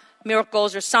perform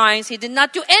miracles or signs. He did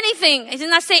not do anything. He did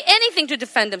not say anything to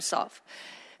defend himself.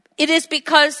 It is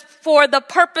because for the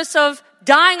purpose of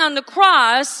dying on the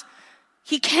cross,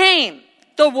 he came.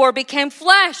 The Word became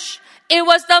flesh. It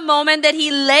was the moment that he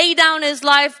laid down his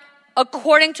life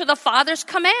according to the Father's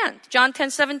command. John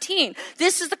 10:17.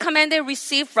 This is the command they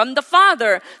received from the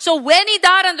Father. So when he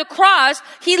died on the cross,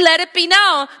 he let it be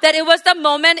known that it was the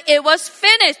moment it was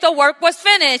finished. The work was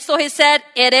finished. So he said,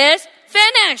 it is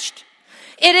finished.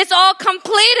 It is all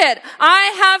completed. I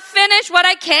have finished what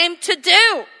I came to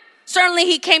do. Certainly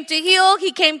he came to heal,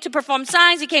 he came to perform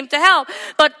signs, he came to help.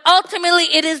 But ultimately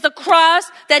it is the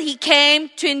cross that he came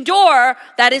to endure,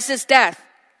 that is his death.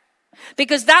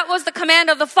 Because that was the command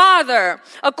of the Father.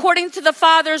 According to the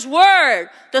Father's word,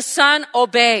 the Son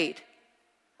obeyed.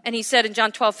 And he said in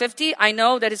John 12:50, I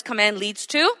know that his command leads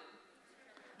to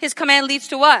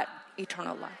what?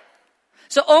 Eternal life.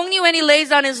 So only when he lays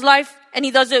down his life and he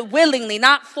does it willingly,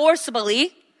 not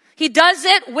forcibly, he does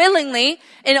it willingly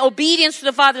in obedience to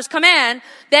the Father's command,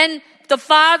 then the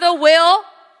Father will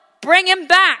bring him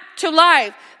back to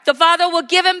life. The Father will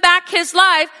give him back his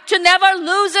life to never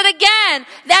lose it again.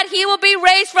 That he will be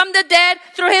raised from the dead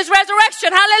through his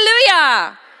resurrection.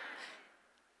 Hallelujah.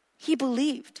 He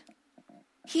believed.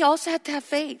 He also had to have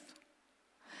faith.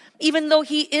 Even though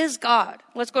he is God.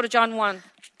 Let's go to John 1.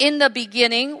 In the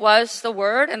beginning was the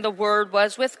Word, and the Word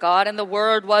was with God, and the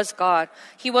Word was God.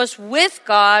 He was with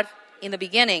God in the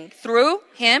beginning. Through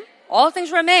him, all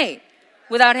things were made.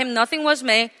 Without him, nothing was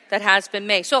made that has been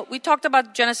made. So we talked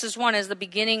about Genesis 1 as the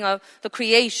beginning of the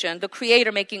creation, the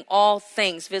Creator making all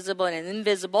things, visible and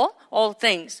invisible, all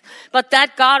things. But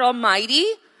that God Almighty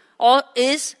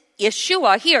is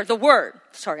Yeshua here, the Word.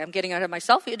 Sorry, I'm getting ahead of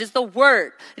myself. It is the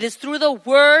Word. It is through the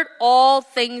Word all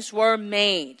things were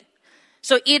made.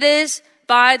 So it is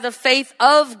by the faith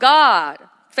of God,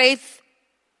 faith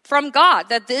from God,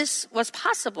 that this was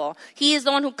possible. He is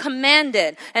the one who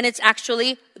commanded, and it's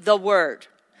actually the Word.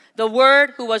 The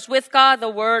Word who was with God, the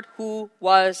Word who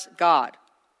was God.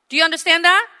 Do you understand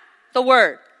that? The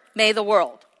Word made the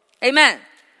world. Amen.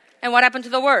 And what happened to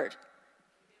the Word?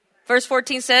 Verse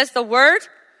 14 says, the Word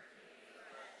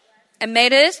and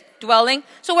made his dwelling.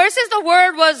 So where it says the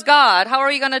Word was God, how are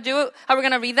we going to do it? How are we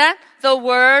going to read that? The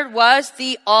Word was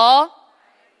the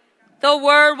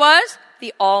Word was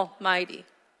the Almighty.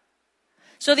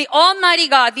 So the Almighty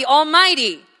God, the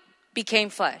Almighty became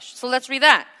flesh. So let's read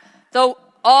that. The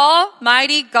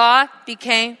Almighty God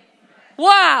became,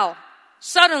 wow!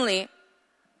 Suddenly,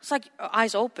 it's like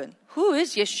eyes open. Who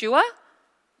is Yeshua?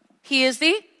 He is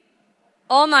the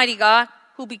Almighty God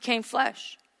who became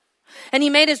flesh. And he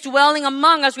made his dwelling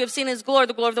among us. We have seen his glory,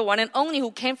 the glory of the one and only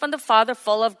who came from the Father,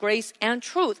 full of grace and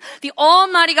truth. The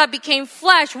Almighty God became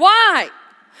flesh. Why?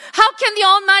 How can the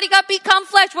Almighty God become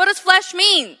flesh? What does flesh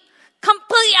mean?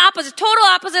 Completely opposite, total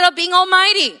opposite of being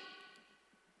almighty.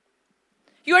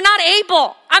 You're not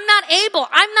able. I'm not able.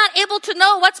 I'm not able to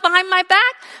know what's behind my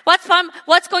back,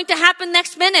 what's going to happen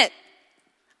next minute.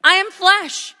 I am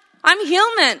flesh. I'm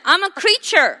human. I'm a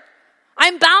creature.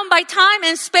 I'm bound by time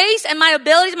and space and my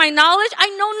abilities, my knowledge. I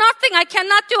know nothing. I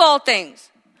cannot do all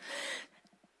things.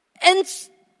 And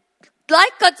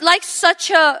like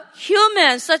such a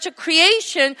human, such a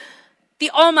creation, the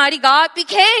Almighty God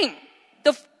became.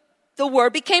 The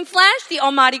Word became flesh. The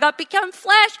Almighty God became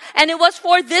flesh. And it was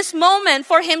for this moment,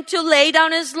 for him to lay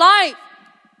down his life.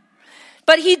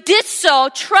 But he did so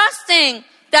trusting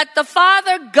that the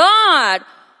Father God,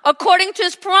 according to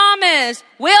his promise,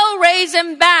 will raise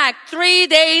him back 3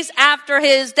 days after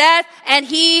his death. And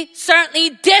he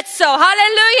certainly did so.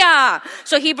 Hallelujah!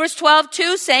 So Hebrews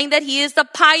 12:2 saying that he is the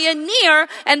pioneer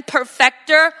and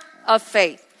perfecter of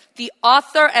faith. The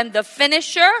author and the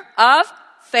finisher of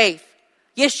faith.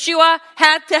 Yeshua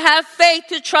had to have faith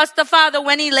to trust the Father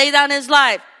when he laid down his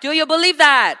life. Do you believe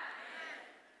that?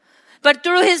 But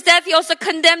through his death, he also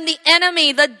condemned the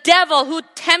enemy, the devil, who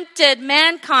tempted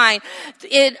mankind,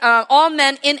 all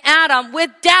men in Adam,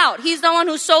 with doubt. He's the one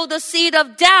who sowed the seed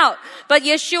of doubt. But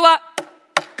Yeshua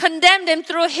condemned him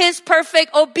through his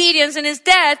perfect obedience in his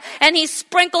death, and he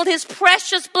sprinkled his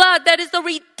precious blood, that is the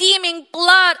redeeming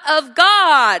blood of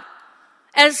God,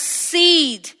 as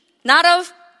seed, not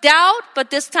of doubt,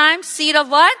 but this time, seed of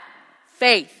what?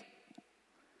 Faith.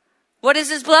 What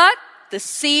is his blood? The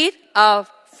seed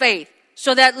of faith.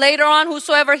 So that later on,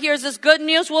 whosoever hears this good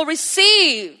news will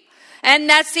receive. And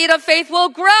that seed of faith will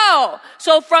grow.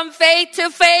 So from faith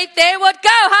to faith, they would go.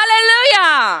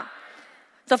 Hallelujah!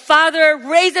 The Father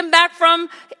raised him back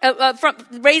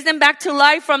raised him back to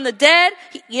life from the dead.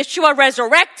 Yeshua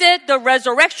resurrected. The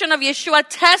resurrection of Yeshua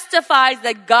testifies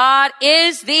that God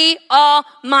is the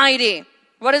Almighty.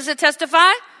 What does it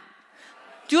testify?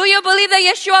 Do you believe that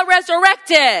Yeshua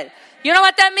resurrected? You know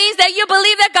what that means? That you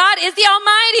believe that God is the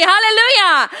Almighty.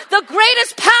 Hallelujah. The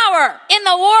greatest power in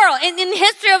the world, in the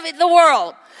history of the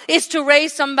world, is to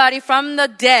raise somebody from the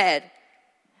dead.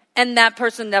 And that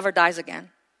person never dies again.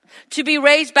 To be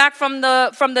raised back from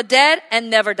the dead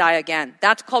and never die again.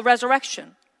 That's called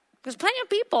resurrection. Because plenty of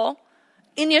people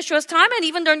in Yeshua's time and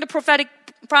even during the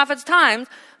prophet's times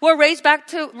were raised back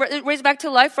to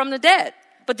life from the dead.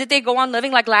 But did they go on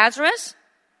living like Lazarus?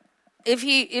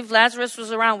 If Lazarus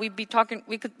was around, we'd be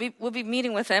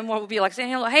meeting with him, or we'd be like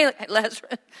saying, hello, hey,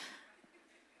 Lazarus.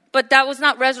 But that was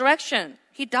not resurrection.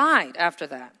 He died after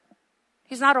that.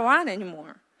 He's not around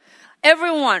anymore.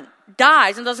 Everyone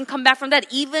dies and doesn't come back from that.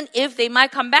 Even if they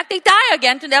might come back, they die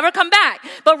again to never come back.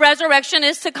 But resurrection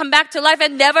is to come back to life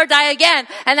and never die again.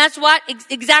 And that's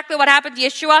exactly what happened to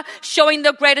Yeshua, showing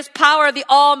the greatest power of the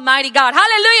Almighty God.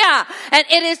 Hallelujah!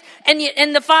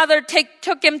 And the Father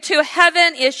took him to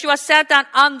heaven. Yeshua sat down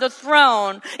on the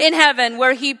throne in heaven,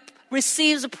 where he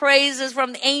receives praises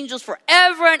from the angels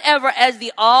forever and ever as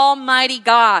the Almighty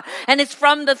God. And it's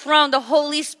from the throne the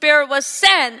Holy Spirit was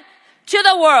sent to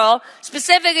the world,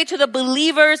 specifically to the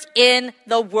believers in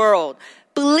the world.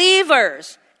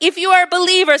 Believers. If you are a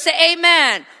believer, say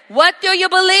amen. What do you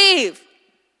believe?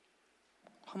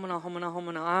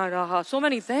 So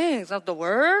many things of the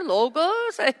word,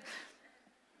 logos.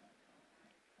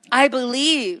 I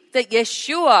believe that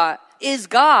Yeshua is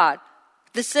God,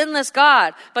 the sinless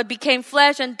God, but became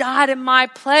flesh and died in my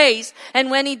place.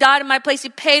 And when he died in my place, he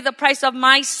paid the price of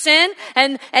my sin,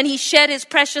 and he shed his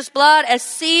precious blood as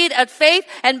seed of faith.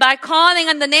 And by calling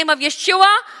on the name of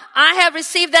Yeshua, I have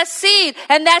received that seed,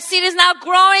 and that seed is now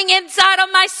growing inside of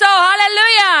my soul.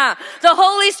 Hallelujah! The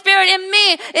Holy Spirit in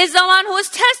me is the one who is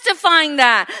testifying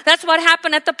that. That's what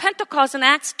happened at the Pentecost in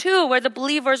Acts 2, where the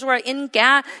believers were in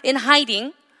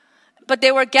hiding. But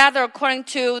they were gathered according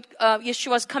to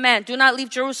Yeshua's command. Do not leave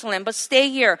Jerusalem, but stay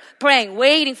here, praying,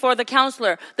 waiting for the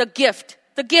counselor, the gift.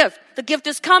 The gift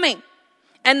is coming.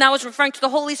 And that was referring to the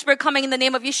Holy Spirit coming in the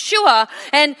name of Yeshua.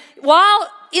 And while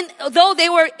though they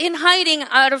were in hiding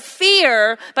out of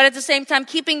fear, but at the same time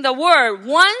keeping the word,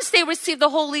 once they received the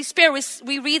Holy Spirit,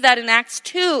 we read that in Acts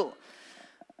 2.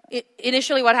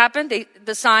 Initially what happened? The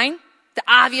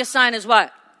obvious sign is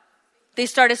what? They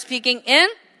started speaking in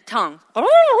tongues.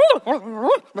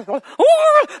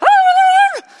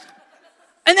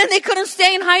 And then they couldn't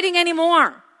stay in hiding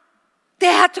anymore. They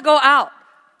had to go out,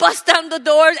 bust down the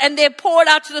doors, and they poured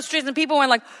out to the streets, and people went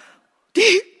like,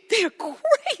 they're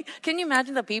great. Can you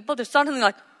imagine the people? They're suddenly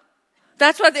like,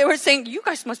 that's what they were saying. You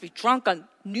guys must be drunk on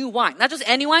new wine. Not just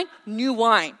any wine, new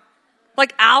wine.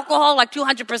 Like alcohol, like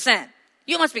 200%.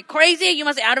 You must be crazy. You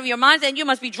must be out of your minds, and you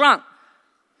must be drunk.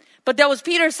 But there was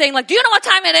Peter saying like, do you know what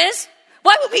time it is?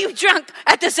 Why would we be drunk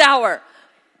at this hour?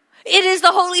 It is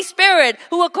the Holy Spirit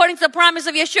who, according to the promise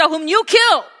of Yeshua, whom you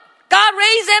killed, God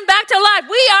raised him back to life.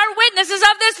 We are witnesses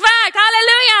of this fact.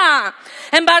 Hallelujah.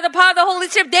 And by the power of the Holy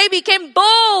Spirit, they became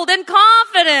bold and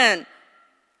confident.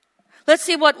 Let's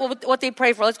see what they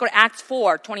prayed for. Let's go to Acts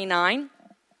 4:29.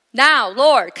 Now,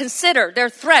 Lord, consider their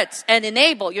threats and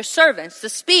enable your servants to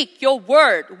speak your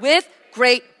word with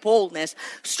great boldness.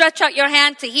 Stretch out your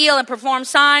hand to heal and perform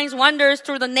signs, wonders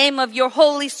through the name of your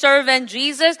holy servant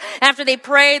Jesus. After they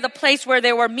prayed, the place where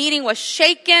they were meeting was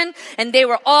shaken, and they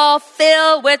were all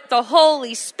filled with the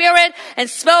Holy Spirit and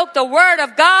spoke the word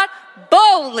of God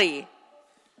boldly.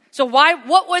 So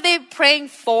what were they praying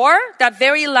for? That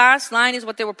very last line is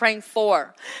what they were praying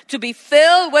for. To be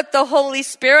filled with the Holy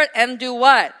Spirit and do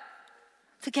what?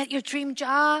 To get your dream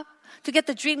job. To get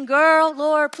the dream girl.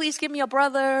 Lord, please give me a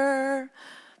brother.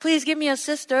 Please give me a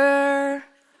sister.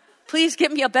 Please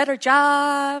give me a better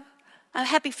job. A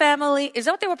happy family. Is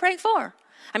that what they were praying for?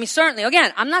 I mean, certainly,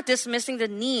 again, I'm not dismissing the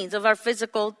needs of our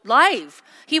physical life.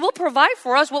 He will provide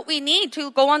for us what we need to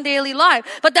go on daily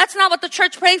life. But that's not what the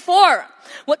church prayed for.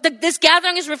 This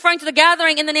gathering is referring to the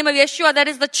gathering in the name of Yeshua. That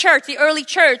is the church, the early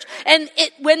church. And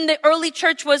when the early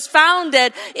church was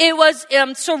founded, it was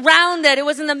surrounded. It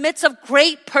was in the midst of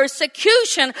great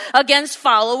persecution against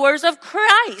followers of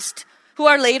Christ, who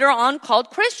are later on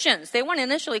called Christians. They weren't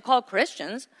initially called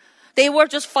Christians. They were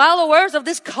just followers of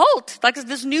this cult, like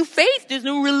this new faith, this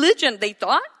new religion, they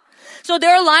thought. So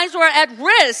their lives were at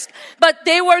risk, but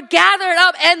they were gathered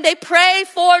up and they prayed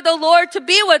for the Lord to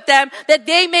be with them, that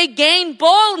they may gain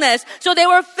boldness. So they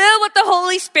were filled with the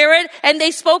Holy Spirit and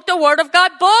they spoke the word of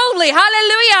God boldly.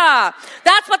 Hallelujah.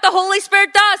 That's what the Holy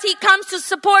Spirit does. He comes to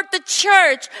support the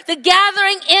church, the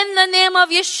gathering in the name of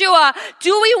Yeshua.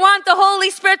 Do we want the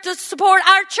Holy Spirit to support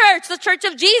our church, the church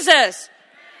of Jesus?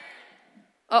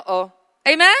 Uh-oh.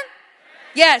 Amen?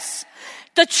 Yes.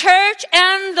 The church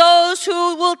and those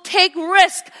who will take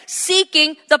risk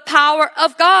seeking the power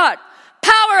of God.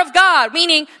 Power of God,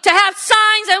 meaning to have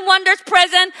signs and wonders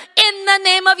present in the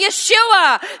name of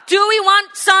Yeshua. Do we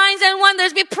want signs and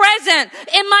wonders be present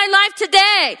in my life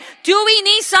today? Do we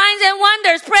need signs and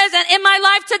wonders present in my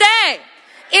life today?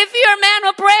 If you're a man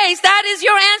who prays, that is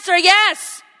your answer,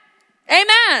 yes.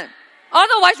 Amen.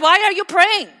 Otherwise, why are you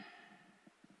praying?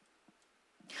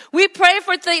 We pray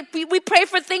for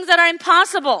things that are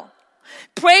impossible.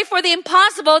 Pray for the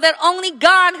impossible that only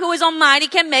God, who is almighty,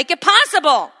 can make it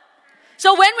possible.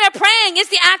 So when we're praying, it's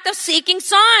the act of seeking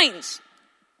signs.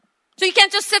 So you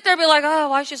can't just sit there and be like, oh,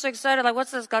 why is she so excited? Like,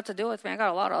 what's this got to do with me? I got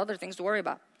a lot of other things to worry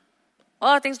about. A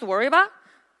lot of things to worry about?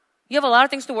 You have a lot of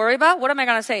things to worry about? What am I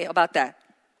going to say about that?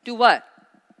 Do what?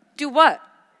 Do what?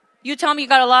 You tell me you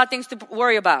got a lot of things to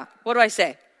worry about. What do I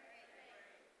say?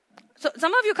 So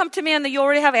some of you come to me and you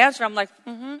already have an answer. I'm like,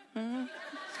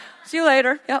 see you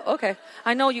later. Yeah, okay.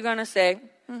 I know you're going to say,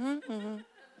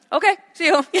 Okay, see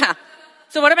you. Yeah.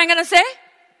 So what am I going to say?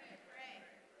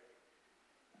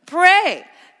 Pray.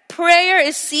 Prayer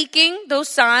is seeking those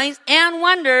signs and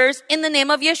wonders in the name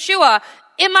of Yeshua.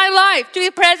 In my life, to be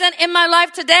present in my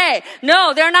life today.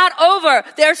 No, they're not over.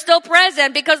 They're still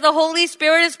present because the Holy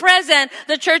Spirit is present.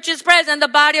 The church is present. The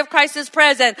body of Christ is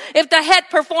present. If the head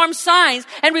performs signs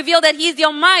and reveal that He's the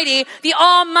Almighty, the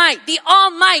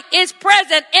All-Might is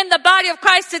present in the body of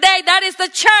Christ today. That is the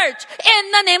church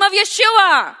in the name of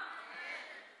Yeshua.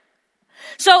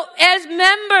 So as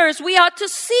members, we ought to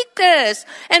seek this.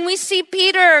 And we see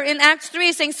Peter in Acts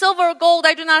 3 saying, silver or gold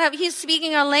I do not have. He's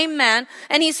speaking a lame man.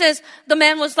 And he says, the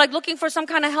man was like looking for some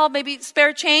kind of help, maybe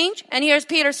spare change. And here's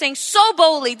Peter saying so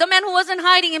boldly, the man who wasn't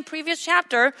hiding in previous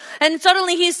chapter. And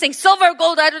suddenly he's saying, silver or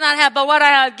gold I do not have, but what I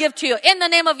have give to you. In the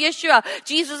name of Yeshua,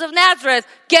 Jesus of Nazareth,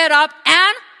 get up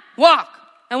and walk.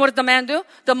 And what did the man do?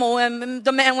 The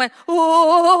man went,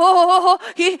 oh,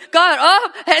 he got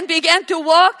up and began to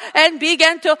walk and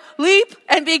began to leap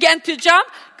and began to jump.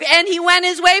 And he went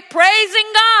his way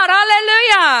praising God.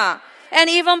 Hallelujah. and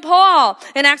even Paul.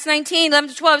 In Acts 19, 11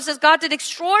 to 12, it says, God did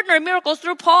extraordinary miracles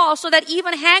through Paul so that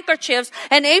even handkerchiefs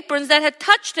and aprons that had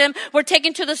touched him were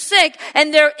taken to the sick,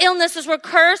 and their illnesses were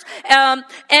cursed, and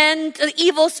the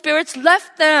evil spirits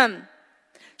left them.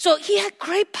 So he had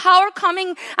great power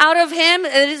coming out of him.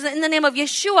 It is in the name of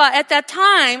Yeshua at that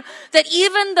time that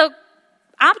even the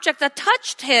object that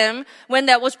touched him, when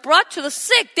that was brought to the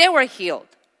sick, they were healed.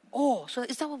 Oh, so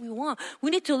is that what we want?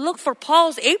 We need to look for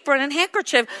Paul's apron and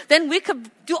handkerchief. Then we could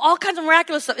do all kinds of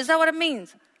miraculous stuff. Is that what it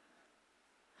means?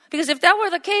 Because if that were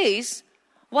the case,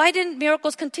 why didn't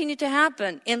miracles continue to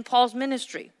happen in Paul's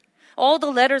ministry? All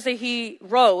the letters that he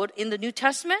wrote in the New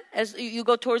Testament, as you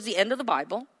go towards the end of the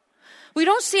Bible, we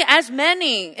don't see as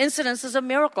many incidences of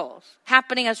miracles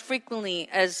happening as frequently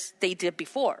as they did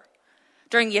before.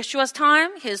 During Yeshua's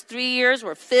time, his 3 years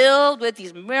were filled with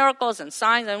these miracles and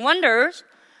signs and wonders.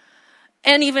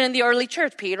 And even in the early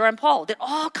church, Peter and Paul did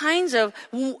all kinds of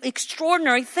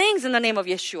extraordinary things in the name of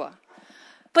Yeshua.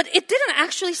 But it didn't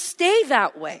actually stay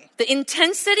that way. The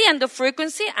intensity and the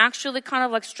frequency actually kind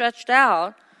of like stretched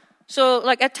out. So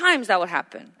like at times that would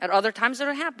happen. At other times it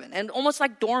would happen. And almost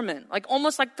like dormant. Like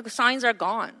almost like the signs are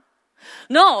gone.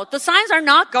 No, the signs are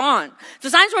not gone.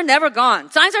 The signs were never gone.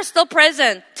 Signs are still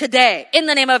present today in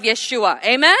the name of Yeshua.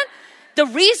 Amen? The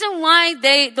reason why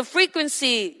the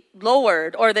frequency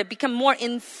lowered or they become more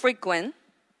infrequent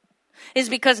is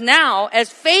because now as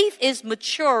faith is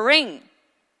maturing,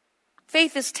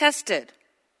 faith is tested.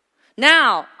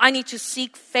 Now I need to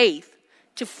seek faith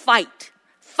to fight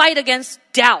against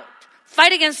doubt.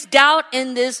 Fight against doubt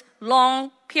in this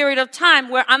long period of time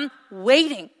where I'm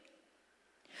waiting.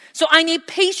 So I need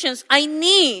patience. I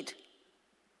need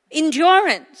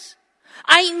endurance.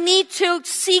 I need to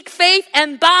seek faith,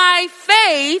 and by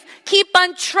faith, keep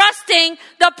on trusting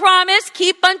the promise,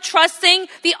 keep on trusting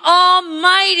the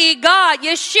Almighty God,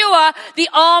 Yeshua, the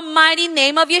almighty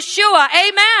name of Yeshua.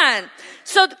 Amen.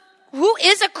 So who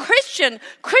is a Christian?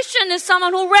 Christian is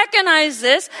someone who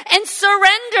recognizes and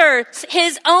surrenders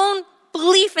his own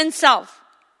belief in self.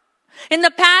 In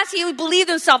the past, he believed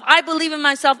in himself. I believe in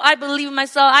myself. I believe in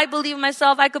myself. I believe in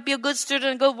myself. I could be a good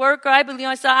student, a good worker. I believe in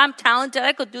myself. I'm talented.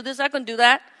 I could do this. I could do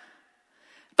that.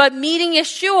 But meeting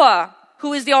Yeshua,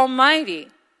 who is the Almighty,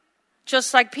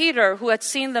 just like Peter, who had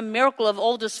seen the miracle of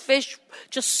all this fish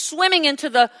just swimming into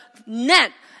the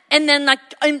net, and then like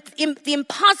the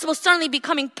impossible suddenly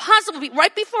becoming possible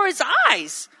right before his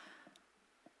eyes.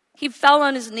 He fell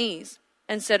on his knees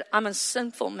and said, I'm a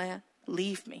sinful man.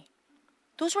 Leave me.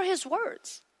 Those were his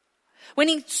words. When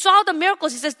he saw the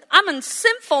miracles, he says, I'm a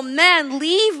sinful man,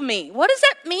 leave me. What does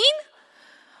that mean?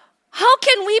 How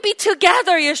can we be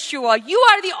together, Yeshua? You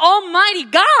are the Almighty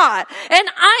God, and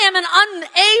I am an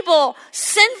unable,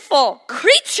 sinful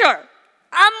creature.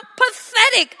 I'm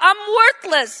pathetic. I'm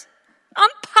worthless. I'm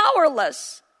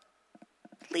powerless.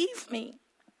 Leave me.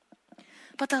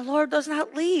 But the Lord does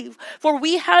not leave. For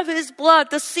we have His blood,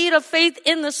 the seed of faith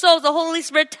in the soul. The Holy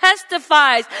Spirit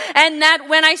testifies. And that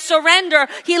when I surrender,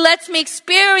 He lets me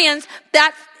experience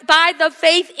that by the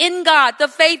faith in God. The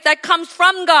faith that comes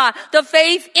from God. The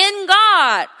faith in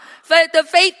God. The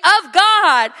faith of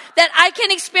God. That I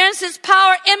can experience His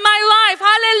power in my life.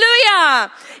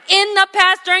 Hallelujah. In the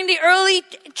past, during the early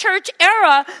church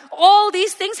era, all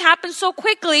these things happened so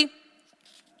quickly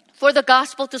for the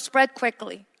gospel to spread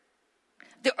quickly.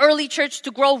 The early church to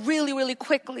grow really, really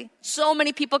quickly. So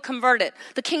many people converted.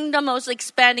 The kingdom was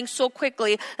expanding so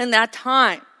quickly in that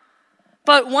time.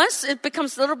 But once it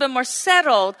becomes a little bit more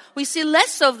settled, we see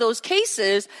less of those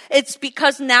cases. It's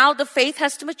because now the faith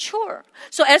has to mature.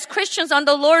 So as Christians on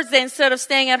the Lord's Day, instead of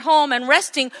staying at home and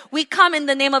resting, we come in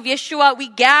the name of Yeshua. We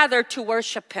gather to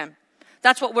worship Him.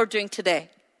 That's what we're doing today.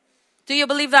 Do you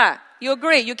believe that? You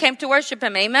agree? You came to worship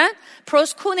Him. Amen?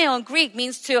 Proskuneo in Greek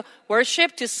means to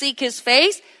worship, to seek His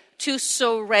face, to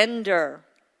surrender.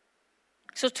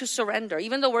 So to surrender.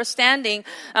 Even though we're standing,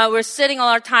 we're sitting all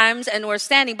our times and we're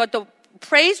standing, but the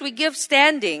praise we give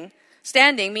standing,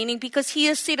 meaning because He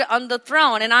is seated on the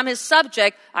throne and I'm His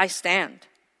subject, I stand.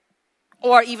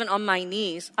 Or even on my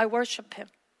knees, I worship Him.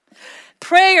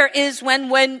 Prayer is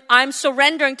when I'm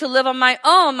surrendering to live on my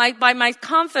own, by my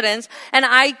confidence, and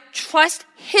I trust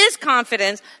His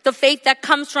confidence, the faith that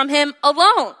comes from Him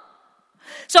alone.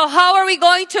 So how am I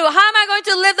going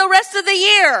to live the rest of the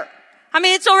year? I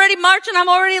mean, it's already March and I'm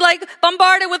already like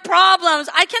bombarded with problems.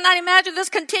 I cannot imagine this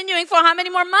continuing for how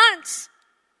many more months?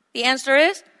 The answer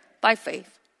is by faith.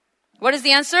 What is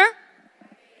the answer?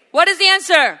 What is the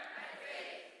answer?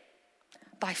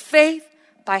 By faith.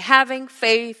 By having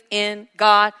faith in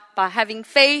God, by having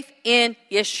faith in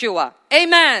Yeshua.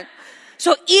 Amen.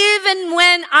 So even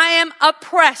when I am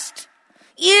oppressed,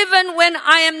 even when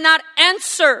I am not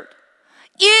answered,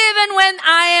 even when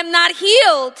I am not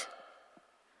healed,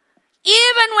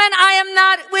 even when I am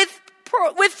not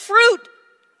with fruit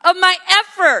of my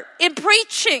effort in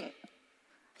preaching,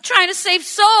 trying to save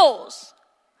souls,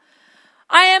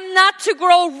 I am not to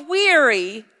grow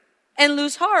weary and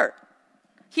lose heart.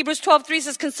 Hebrews 12:3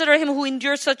 says, consider him who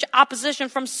endures such opposition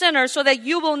from sinners so that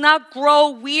you will not grow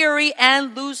weary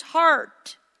and lose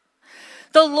heart.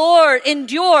 The Lord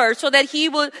endures so that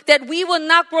we will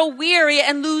not grow weary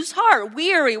and lose heart.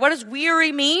 Weary, what does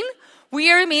weary mean?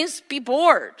 Weary means be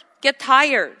bored, get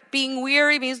tired. Being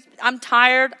weary means I'm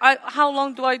tired. How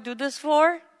long do I do this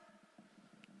for?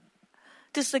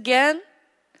 This again?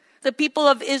 The people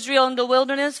of Israel in the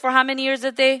wilderness, for how many years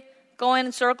did they go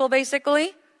in circle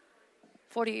basically?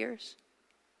 40 years.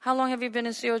 How long have you been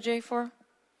in COJ for?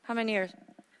 How many years?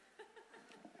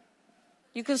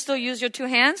 You can still use your two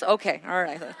hands? Okay, all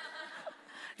right.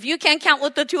 If you can't count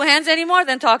with the two hands anymore,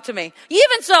 then talk to me.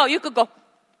 Even so, you could go.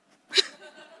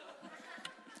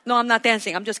 No, I'm not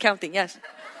dancing. I'm just counting, yes.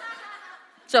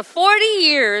 So 40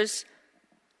 years,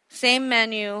 same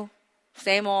menu,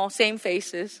 same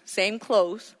faces, same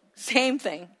clothes, same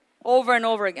thing, over and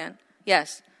over again.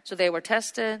 Yes, so they were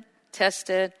tested.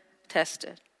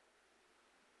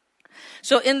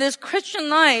 So in this Christian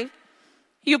life,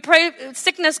 you pray,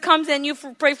 sickness comes and you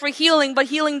pray for healing, but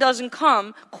healing doesn't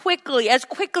come as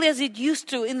quickly as it used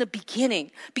to in the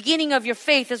beginning of your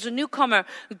faith as a newcomer.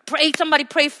 Somebody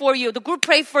pray for you, the group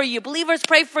pray for you, believers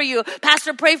pray for you,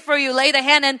 pastor pray for you, lay the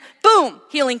hand and boom,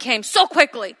 healing came so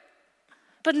quickly.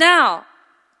 But now,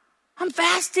 I'm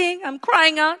fasting, I'm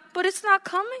crying out, but it's not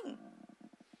coming.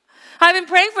 I've been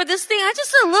praying for this thing. I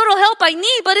just a little help I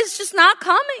need, but it's just not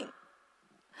coming.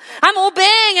 I'm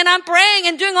obeying and I'm praying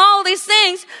and doing all these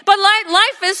things, but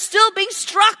life is still being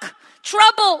struck,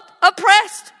 troubled,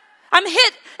 oppressed. I'm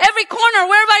hit every corner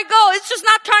wherever I go. It's just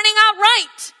not turning out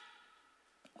right.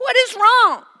 What is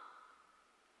wrong?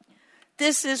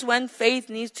 This is when faith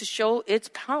needs to show its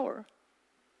power.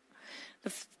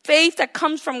 The faith that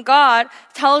comes from God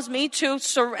tells me to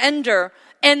surrender.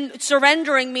 And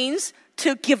surrendering means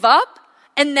to give up.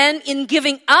 And then in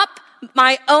giving up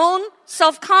my own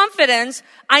self-confidence,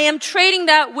 I am trading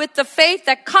that with the faith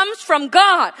that comes from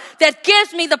God, that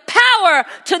gives me the power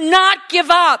to not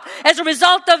give up as a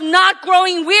result of not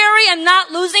growing weary and not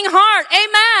losing heart.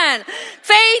 Amen.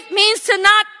 Faith means to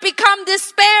not become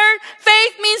despaired.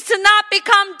 Faith means to not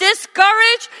become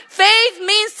discouraged. Faith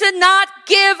means to not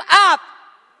give up.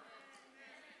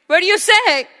 What do you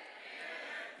say?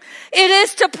 It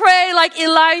is to pray like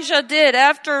Elijah did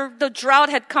after the drought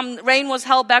had come. Rain was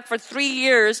held back for 3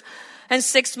 years and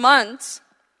 6 months.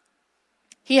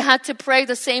 He had to pray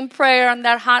the same prayer on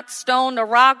that hot stone, the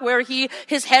rock where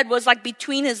his head was like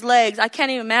between his legs. I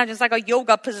can't even imagine. It's like a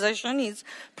yoga position. He's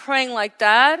praying like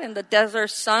that in the desert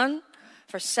sun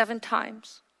for 7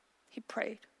 times. He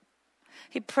prayed.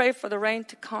 He prayed for the rain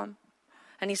to come.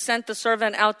 And he sent the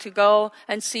servant out to go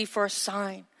and see for a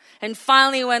sign. And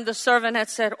finally, when the servant had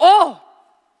said,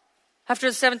 after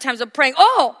the 7 times of praying,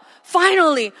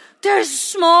 finally, there's a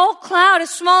small cloud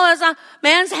as small as a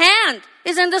man's hand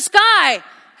is in the sky.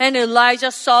 And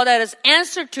Elijah saw that as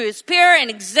answer to his prayer,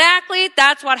 and exactly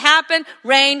that's what happened.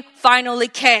 Rain finally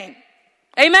came.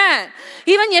 Amen.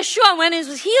 Even Yeshua, when he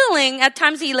was healing, at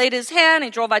times he laid his hand, he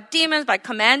drove out demons by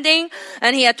commanding,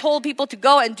 and he had told people to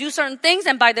go and do certain things,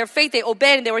 and by their faith they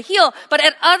obeyed and they were healed. But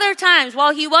at other times,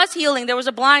 while he was healing, there was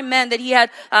a blind man that he had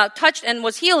touched and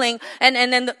was healing, and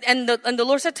the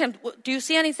Lord said to him, "Do you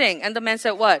see anything?" And the man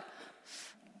said, "What?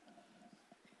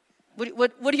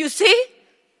 What do you see?"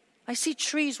 "I see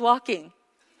trees walking."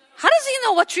 How does he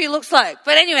know what tree looks like?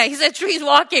 But anyway, he said trees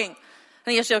walking.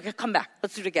 And Yeshua said, "Okay, come back.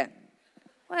 Let's do it again."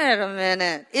 Wait a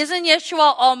minute. Isn't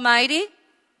Yeshua almighty?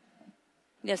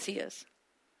 Yes, he is.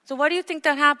 So why do you think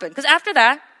that happened? Because after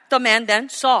that, the man then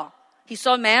saw. He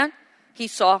saw man. He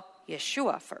saw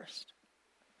Yeshua first.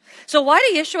 So why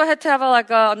did Yeshua have to have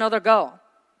another go?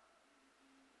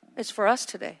 It's for us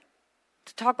today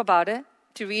to talk about it,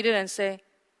 to read it and say,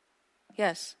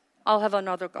 yes, I'll have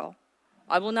another go.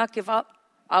 I will not give up.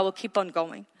 I will keep on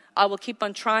going. I will keep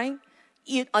on trying.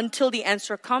 Until the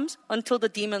answer comes, until the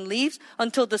demon leaves,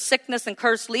 until the sickness and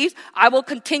curse leaves, I will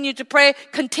continue to pray,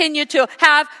 continue to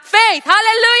have faith.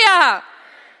 Hallelujah!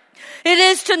 It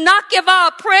is to not give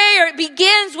up. Prayer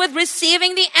begins with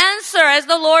receiving the answer, as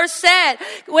the Lord said.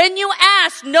 When you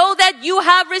ask, know that you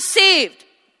have received.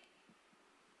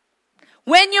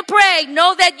 When you pray,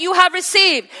 know that you have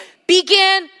received.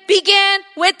 Begin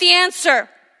with the answer.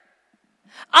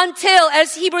 Until,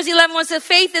 as Hebrews 11:1 says,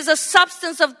 faith is a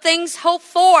substance of things hoped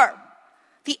for,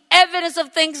 the evidence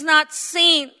of things not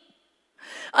seen.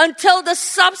 until the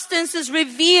substance is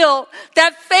revealed.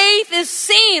 That faith is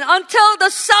seen until the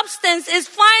substance is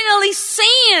finally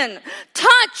seen,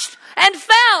 touched, and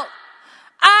felt.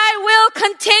 I will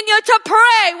continue to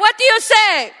pray. What do you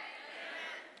say?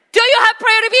 Do you have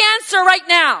prayer to be answered right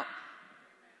now?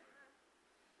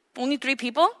 Only 3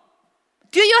 people?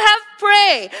 Do you have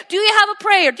pray? Do you have a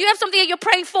prayer? Do you have something that you're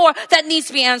praying for that needs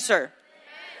to be answered?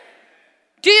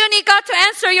 Do you need God to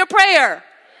answer your prayer?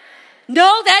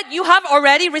 Know that you have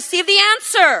already received the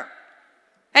answer.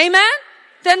 Amen?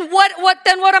 Then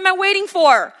what am I waiting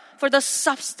for? For the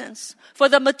substance, for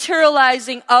the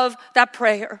materializing of that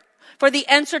prayer, for the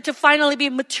answer to finally be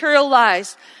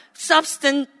materialized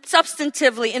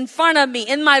substantively in front of me,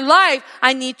 in my life.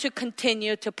 I need to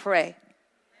continue to pray.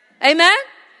 Amen?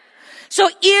 So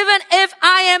even if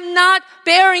I am not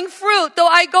bearing fruit, though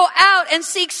I go out and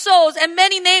seek souls, and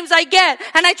many names I get,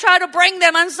 and I try to bring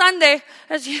them on Sunday,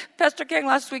 as Pastor King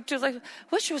last week too was like,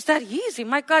 wish it was that easy.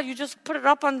 My God, you just put it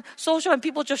up on social and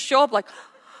people just show up like,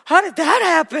 how did that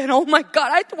happen? Oh my God,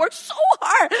 I had to work so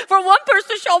hard for one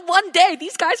person to show up one day.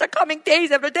 These guys are coming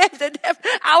days after days. They have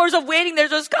hours of waiting, they're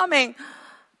just coming.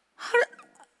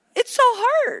 It's so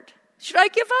hard. Should I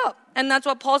give up? And that's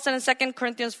what Paul said in 2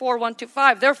 Corinthians 4,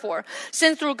 1-5. Therefore,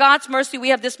 since through God's mercy we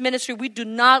have this ministry, we do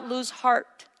not lose heart.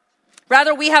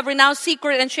 Rather, we have renounced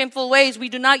secret and shameful ways. We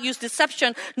do not use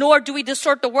deception, nor do we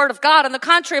distort the word of God. On the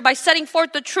contrary, by setting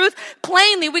forth the truth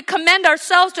plainly, we commend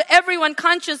ourselves to everyone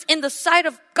conscious in the sight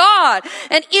of God.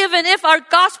 And even if our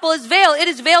gospel is veiled, it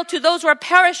is veiled to those who are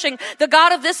perishing. The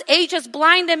God of this age has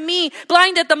blinded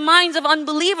the minds of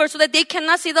unbelievers so that they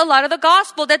cannot see the light of the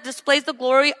gospel that displays the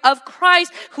glory of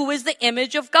Christ, who is the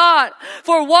image of God.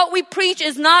 For what we preach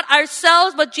is not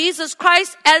ourselves, but Jesus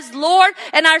Christ as Lord,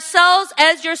 and ourselves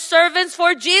as your servants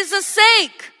for Jesus'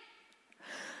 sake.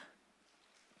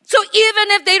 So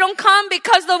even if they don't come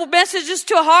because the message is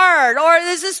too hard, or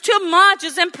this is too much,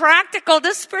 it's impractical,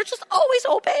 the Spirit just always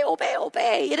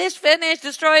obey. It is finished,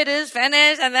 destroy it is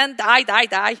finished, and then die,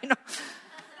 you know.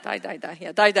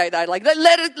 Die. Like,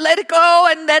 let it go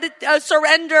and let it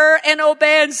surrender and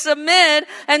obey and submit.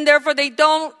 And therefore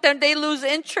then they lose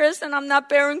interest, and I'm not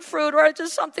bearing fruit, or it's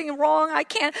just something wrong. I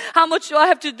can't. How much do I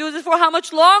have to do this for? How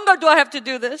much longer do I have to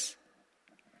do this?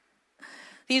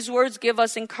 These words give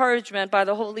us encouragement by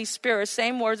the Holy Spirit.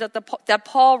 Same words that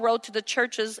Paul wrote to the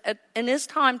churches in his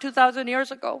time 2,000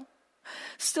 years ago.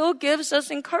 Still gives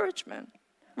us encouragement,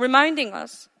 reminding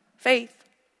us faith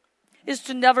is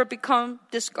to never become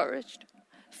discouraged.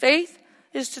 Faith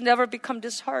is to never become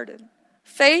disheartened.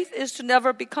 Faith is to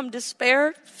never become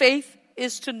despaired. Faith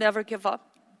is to never give up.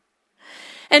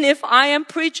 And if I am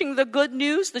preaching the good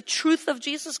news, the truth of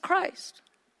Jesus Christ,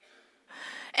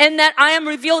 and that I am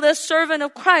revealed as servant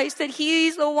of Christ, that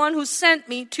He's the one who sent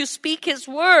me to speak His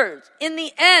words, in the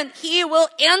end, He will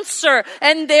answer,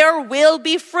 and there will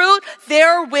be fruit,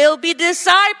 there will be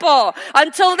disciple.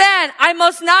 Until then, I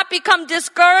must not become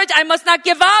discouraged, I must not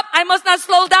give up, I must not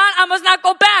slow down, I must not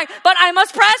go back, but I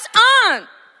must press on.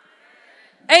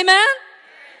 Amen?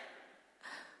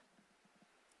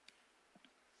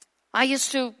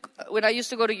 When I used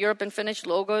to go to Europe and finish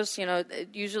Logos, you know,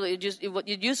 it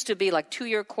used to be like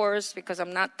 2-year course, because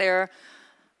I'm not there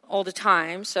all the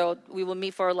time. So we would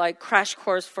meet for like crash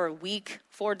course for a week,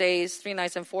 4 days, 3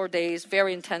 nights and 4 days,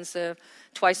 very intensive,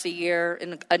 twice a year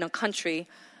in a country,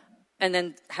 and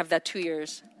then have that 2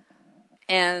 years.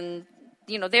 And,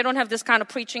 you know, they don't have this kind of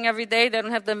preaching every day. They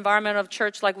don't have the environment of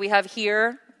church like we have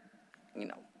here, you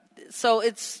know. So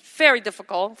it's very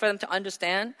difficult for them to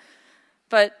understand.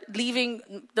 But leaving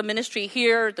the ministry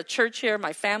here, the church here,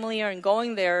 my family here, and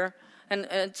going there, and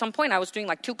at some point I was doing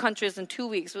like 2 countries in 2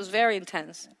 weeks. It was very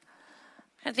intense.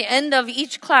 At the end of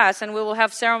each class, and we will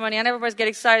have ceremony, and everybody's get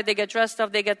excited, they get dressed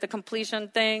up, they get the completion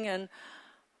thing, and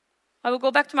I would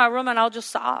go back to my room and I'll just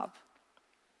sob.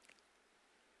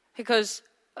 Because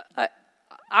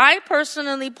I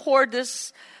personally pour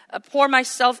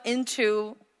myself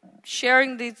into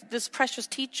sharing this precious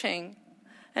teaching.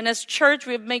 And as church,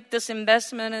 we make this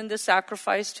investment and this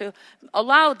sacrifice to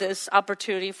allow this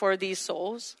opportunity for these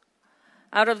souls.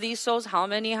 Out of these souls, how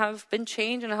many have been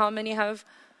changed, and how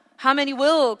many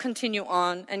will continue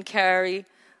on and carry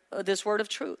this word of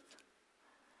truth?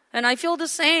 And I feel the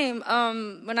same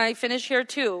when I finish here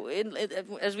too.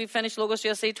 As we finished Logos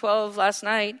USA 12 last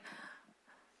night,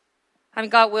 I mean,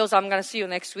 God wills, I'm going to see you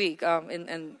next week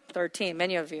in 13,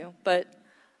 many of you. But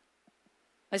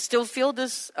I still feel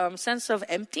this sense of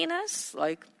emptiness.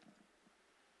 Like,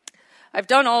 I've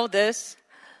done all this.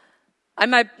 I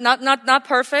might not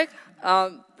perfect.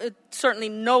 Certainly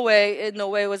in no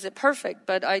way was it perfect.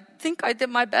 But I think I did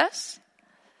my best.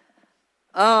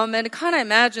 And kind of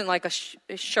imagine like a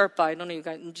Sherpa. I don't know, you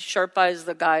guys, Sherpa is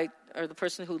the guy or the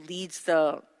person who leads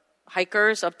the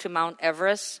hikers up to Mount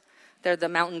Everest. They're the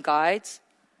mountain guides.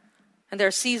 And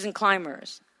they're seasoned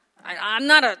climbers.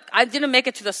 I didn't make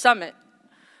it to the summit.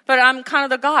 But I'm kind of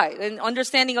the guide. And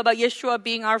understanding about Yeshua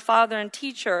being our Father and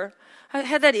teacher, I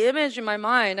had that image in my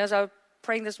mind as I was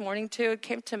praying this morning too. It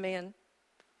came to me, and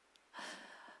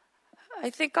I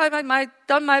think I might have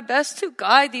done my best to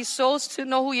guide these souls to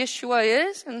know who Yeshua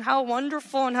is and how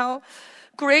wonderful and how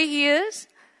great He is.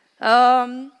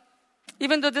 Even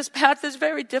though this path is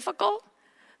very difficult,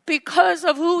 because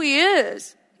of who He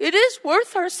is, it is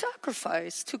worth our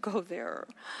sacrifice to go there.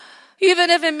 Even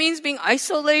if it means being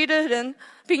isolated and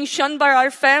being shunned by our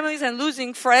families and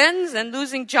losing friends and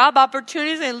losing job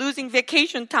opportunities and losing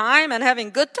vacation time and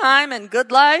having good time and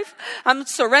good life, I'm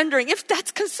surrendering. If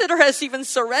that's considered as even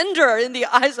surrender in the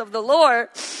eyes of the Lord,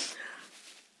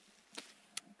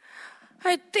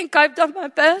 I think I've done my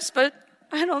best, but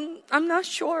I'm not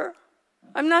sure.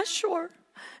 I'm not sure.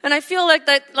 And I feel like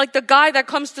the guy that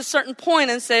comes to a certain point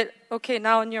and said, okay,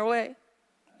 now on your way,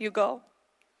 you go.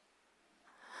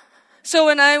 So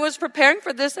when I was preparing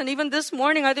for this, and even this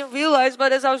morning, I didn't realize,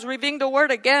 but as I was reading the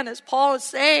word again, as Paul is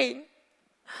saying,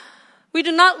 we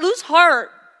do not lose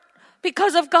heart.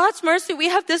 Because of God's mercy, we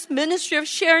have this ministry of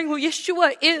sharing who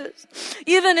Yeshua is.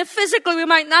 Even if physically we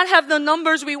might not have the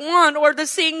numbers we want, or the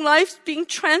seeing lives being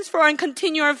transferred and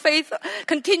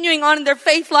continuing on in their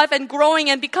faith life and growing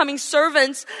and becoming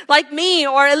servants like me,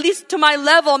 or at least to my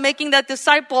level, making that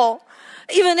disciple.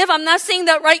 Even if I'm not seeing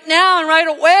that right now and right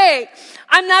away,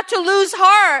 I'm not to lose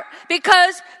heart,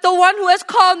 because the one who has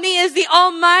called me is the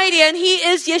Almighty, and He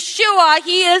is Yeshua.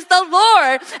 He is the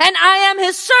Lord, and I am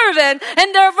His servant,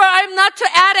 and therefore I'm not to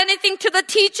add anything to the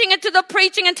teaching and to the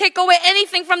preaching and take away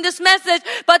anything from this message,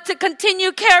 but to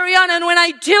continue carry on. And when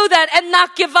I do that and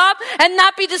not give up and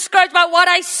not be discouraged by what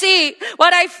I see,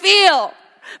 what I feel,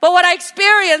 but what I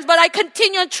experience, but I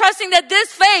continue trusting that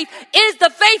this faith is the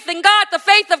faith in God, the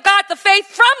faith of God, the faith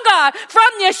from God,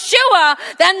 from Yeshua,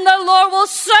 then the Lord will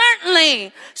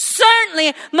certainly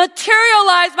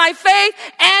materialize my faith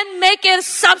and make it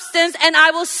substance, and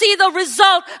I will see the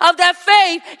result of that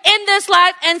faith in this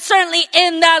life and certainly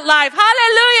in that life.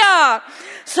 Hallelujah!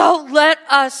 So let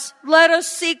us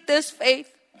seek this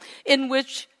faith in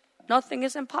which nothing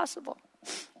is impossible.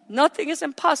 Nothing is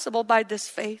impossible by this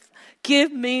faith. Give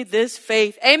me this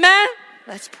faith. Amen?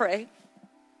 Let's pray.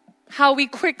 How we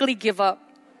quickly give up.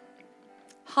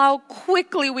 How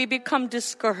quickly we become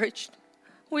discouraged.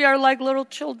 We are like little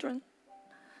children.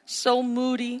 So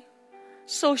moody,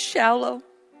 so shallow,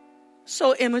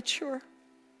 so immature.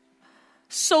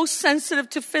 So sensitive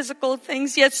to physical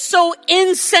things, yet so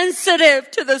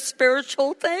insensitive to the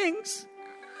spiritual things.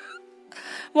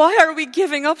 Why are we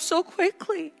giving up so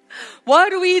quickly? Why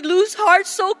do we lose heart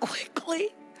so quickly?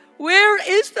 Where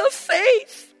is the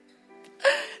faith?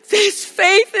 This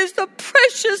faith is the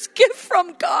precious gift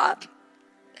from God.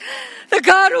 The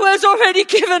God who has already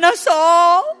given us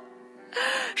all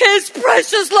His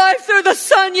precious life through the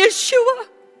Son Yeshua,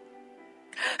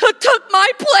 who took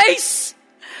my place,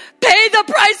 paid the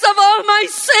price of all my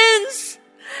sins,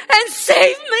 and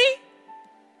saved me.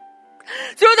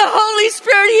 Through the Holy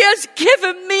Spirit, He has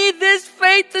given me this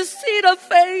faith, the seed of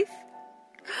faith.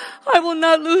 I will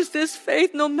not lose this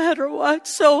faith no matter what.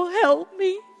 So help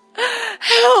me.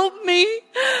 Help me.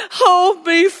 Hold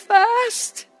me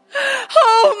fast.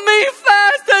 Hold me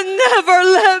fast and never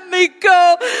let me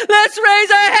go. Let's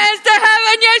raise our hands to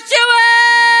heaven.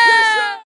 Yeshua!